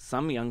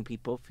some young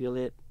people, feel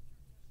it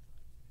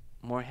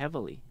more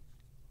heavily,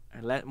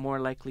 are more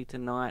likely to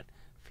not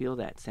feel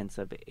that sense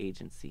of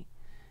agency.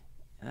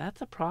 And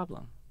that's a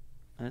problem.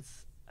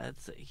 That's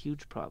a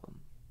huge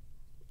problem.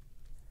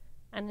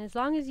 And as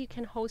long as you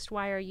can host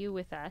YRU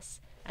with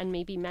us and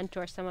maybe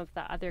mentor some of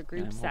the other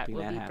groups that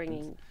will be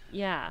bringing,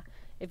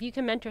 if you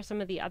can mentor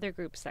some of the other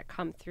groups that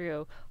come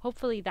through,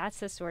 hopefully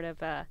that's a sort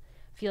of a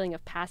feeling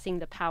of passing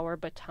the power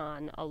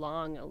baton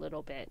along a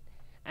little bit.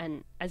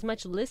 And as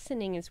much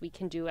listening as we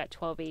can do at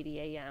 1280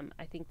 AM,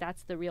 I think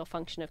that's the real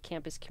function of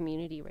campus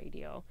community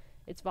radio.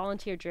 It's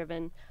volunteer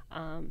driven,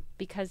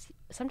 because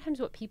sometimes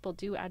what people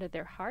do out of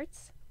their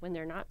hearts when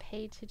they're not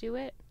paid to do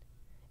it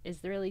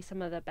is really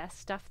some of the best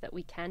stuff that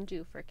we can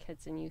do for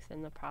kids and youth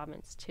in the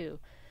province too.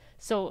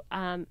 So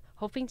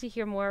hoping to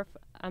hear more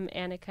from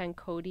Annika and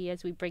Cody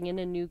as we bring in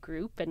a new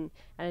group, and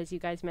as you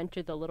guys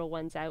mentor the little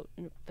ones out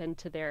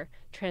into their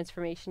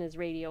transformation as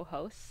radio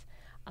hosts.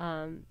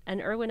 And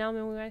Irwin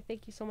Elman, we want to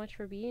thank you so much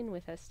for being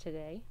with us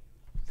today.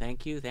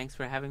 Thank you. Thanks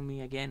for having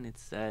me again.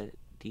 It's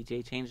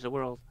DJ Change the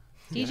World.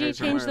 DJ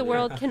Change the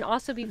World can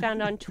also be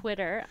found on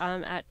Twitter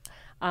at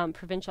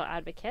provincial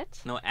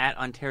advocate. No, at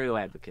Ontario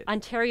Advocate.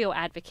 Ontario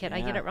Advocate.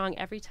 I get Yeah. it wrong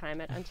every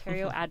time, at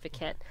Ontario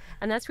Advocate.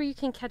 And that's where you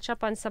can catch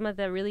up on some of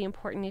the really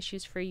important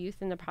issues for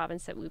youth in the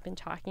province that we've been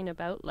talking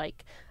about,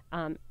 like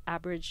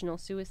Aboriginal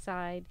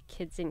suicide,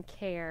 kids in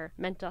care,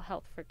 mental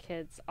health for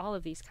kids, all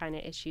of these kind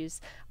of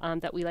issues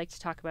that we like to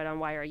talk about on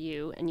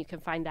YRU. And you can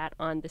find that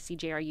on the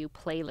CJRU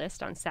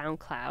playlist on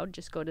SoundCloud.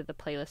 Just go to the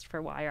playlist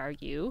for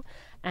YRU.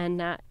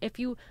 And if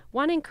you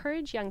want to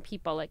encourage young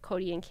people like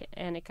Cody and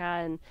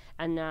Annika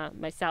and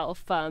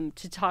myself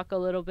to talk a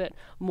little bit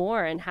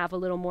more and have a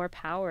little more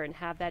power and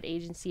have that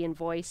agency and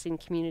voice in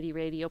community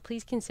radio,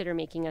 please consider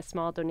making a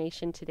small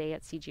donation today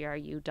at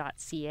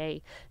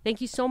CJRU.ca.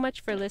 Thank you so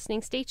much for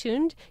listening. Stay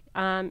tuned.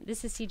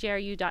 This is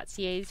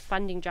CJRU.ca's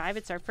funding drive.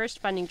 It's our first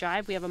funding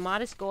drive. We have a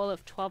modest goal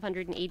of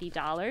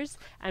 $1,280,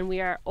 and we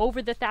are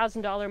over the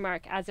 $1,000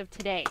 mark as of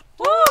today.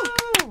 Woo!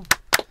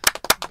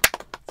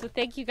 So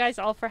thank you guys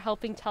all for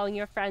helping telling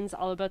your friends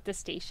all about the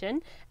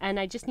station. And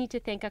I just need to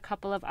thank a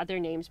couple of other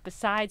names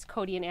besides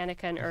Cody and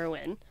Annika and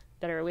Irwin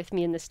that are with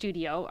me in the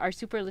studio. Our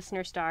super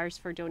listener stars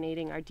for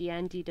donating are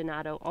Deanne Di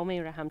Donato, Ome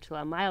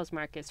Rahamtula, Miles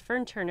Marcus,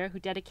 Fern Turner, who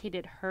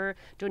dedicated her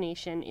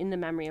donation in the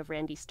memory of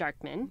Randy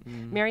Starkman,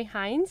 Mary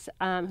Hines,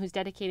 who's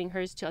dedicating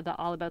hers to the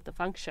All About the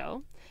Funk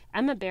show,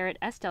 Emma Barrett,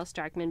 Estelle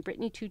Starkman,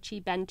 Brittany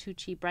Tucci, Ben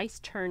Tucci, Bryce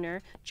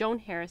Turner, Joan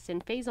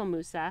Harrison, Faisal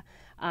Musa,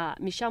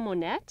 Michelle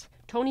Monette,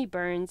 Tony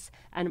Burns,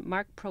 and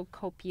Mark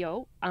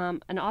Procopio.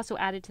 And also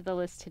added to the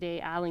list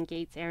today, Alan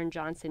Gates, Aaron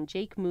Johnson,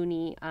 Jake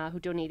Mooney, who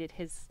donated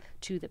his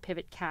to the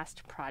Pivot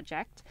Cast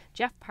project,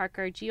 Jeff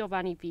Parker,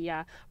 Giovanni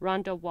Villa,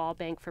 Rhonda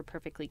Wallbank for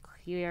Perfectly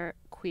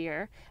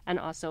Queer, and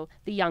also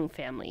the Young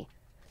family.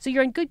 So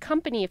you're in good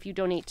company if you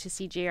donate to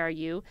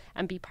CJRU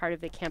and be part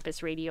of the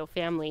campus radio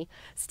family.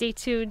 Stay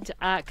tuned.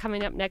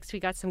 Coming up next, we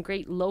got some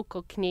great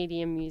local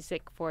Canadian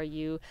music for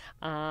you.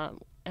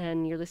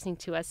 And you're listening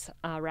to us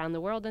around the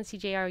world on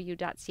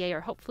CJRU.ca, or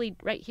hopefully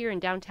right here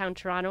in downtown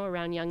Toronto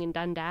around Yonge and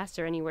Dundas,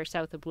 or anywhere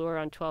south of Bloor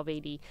on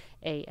 1280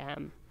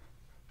 AM.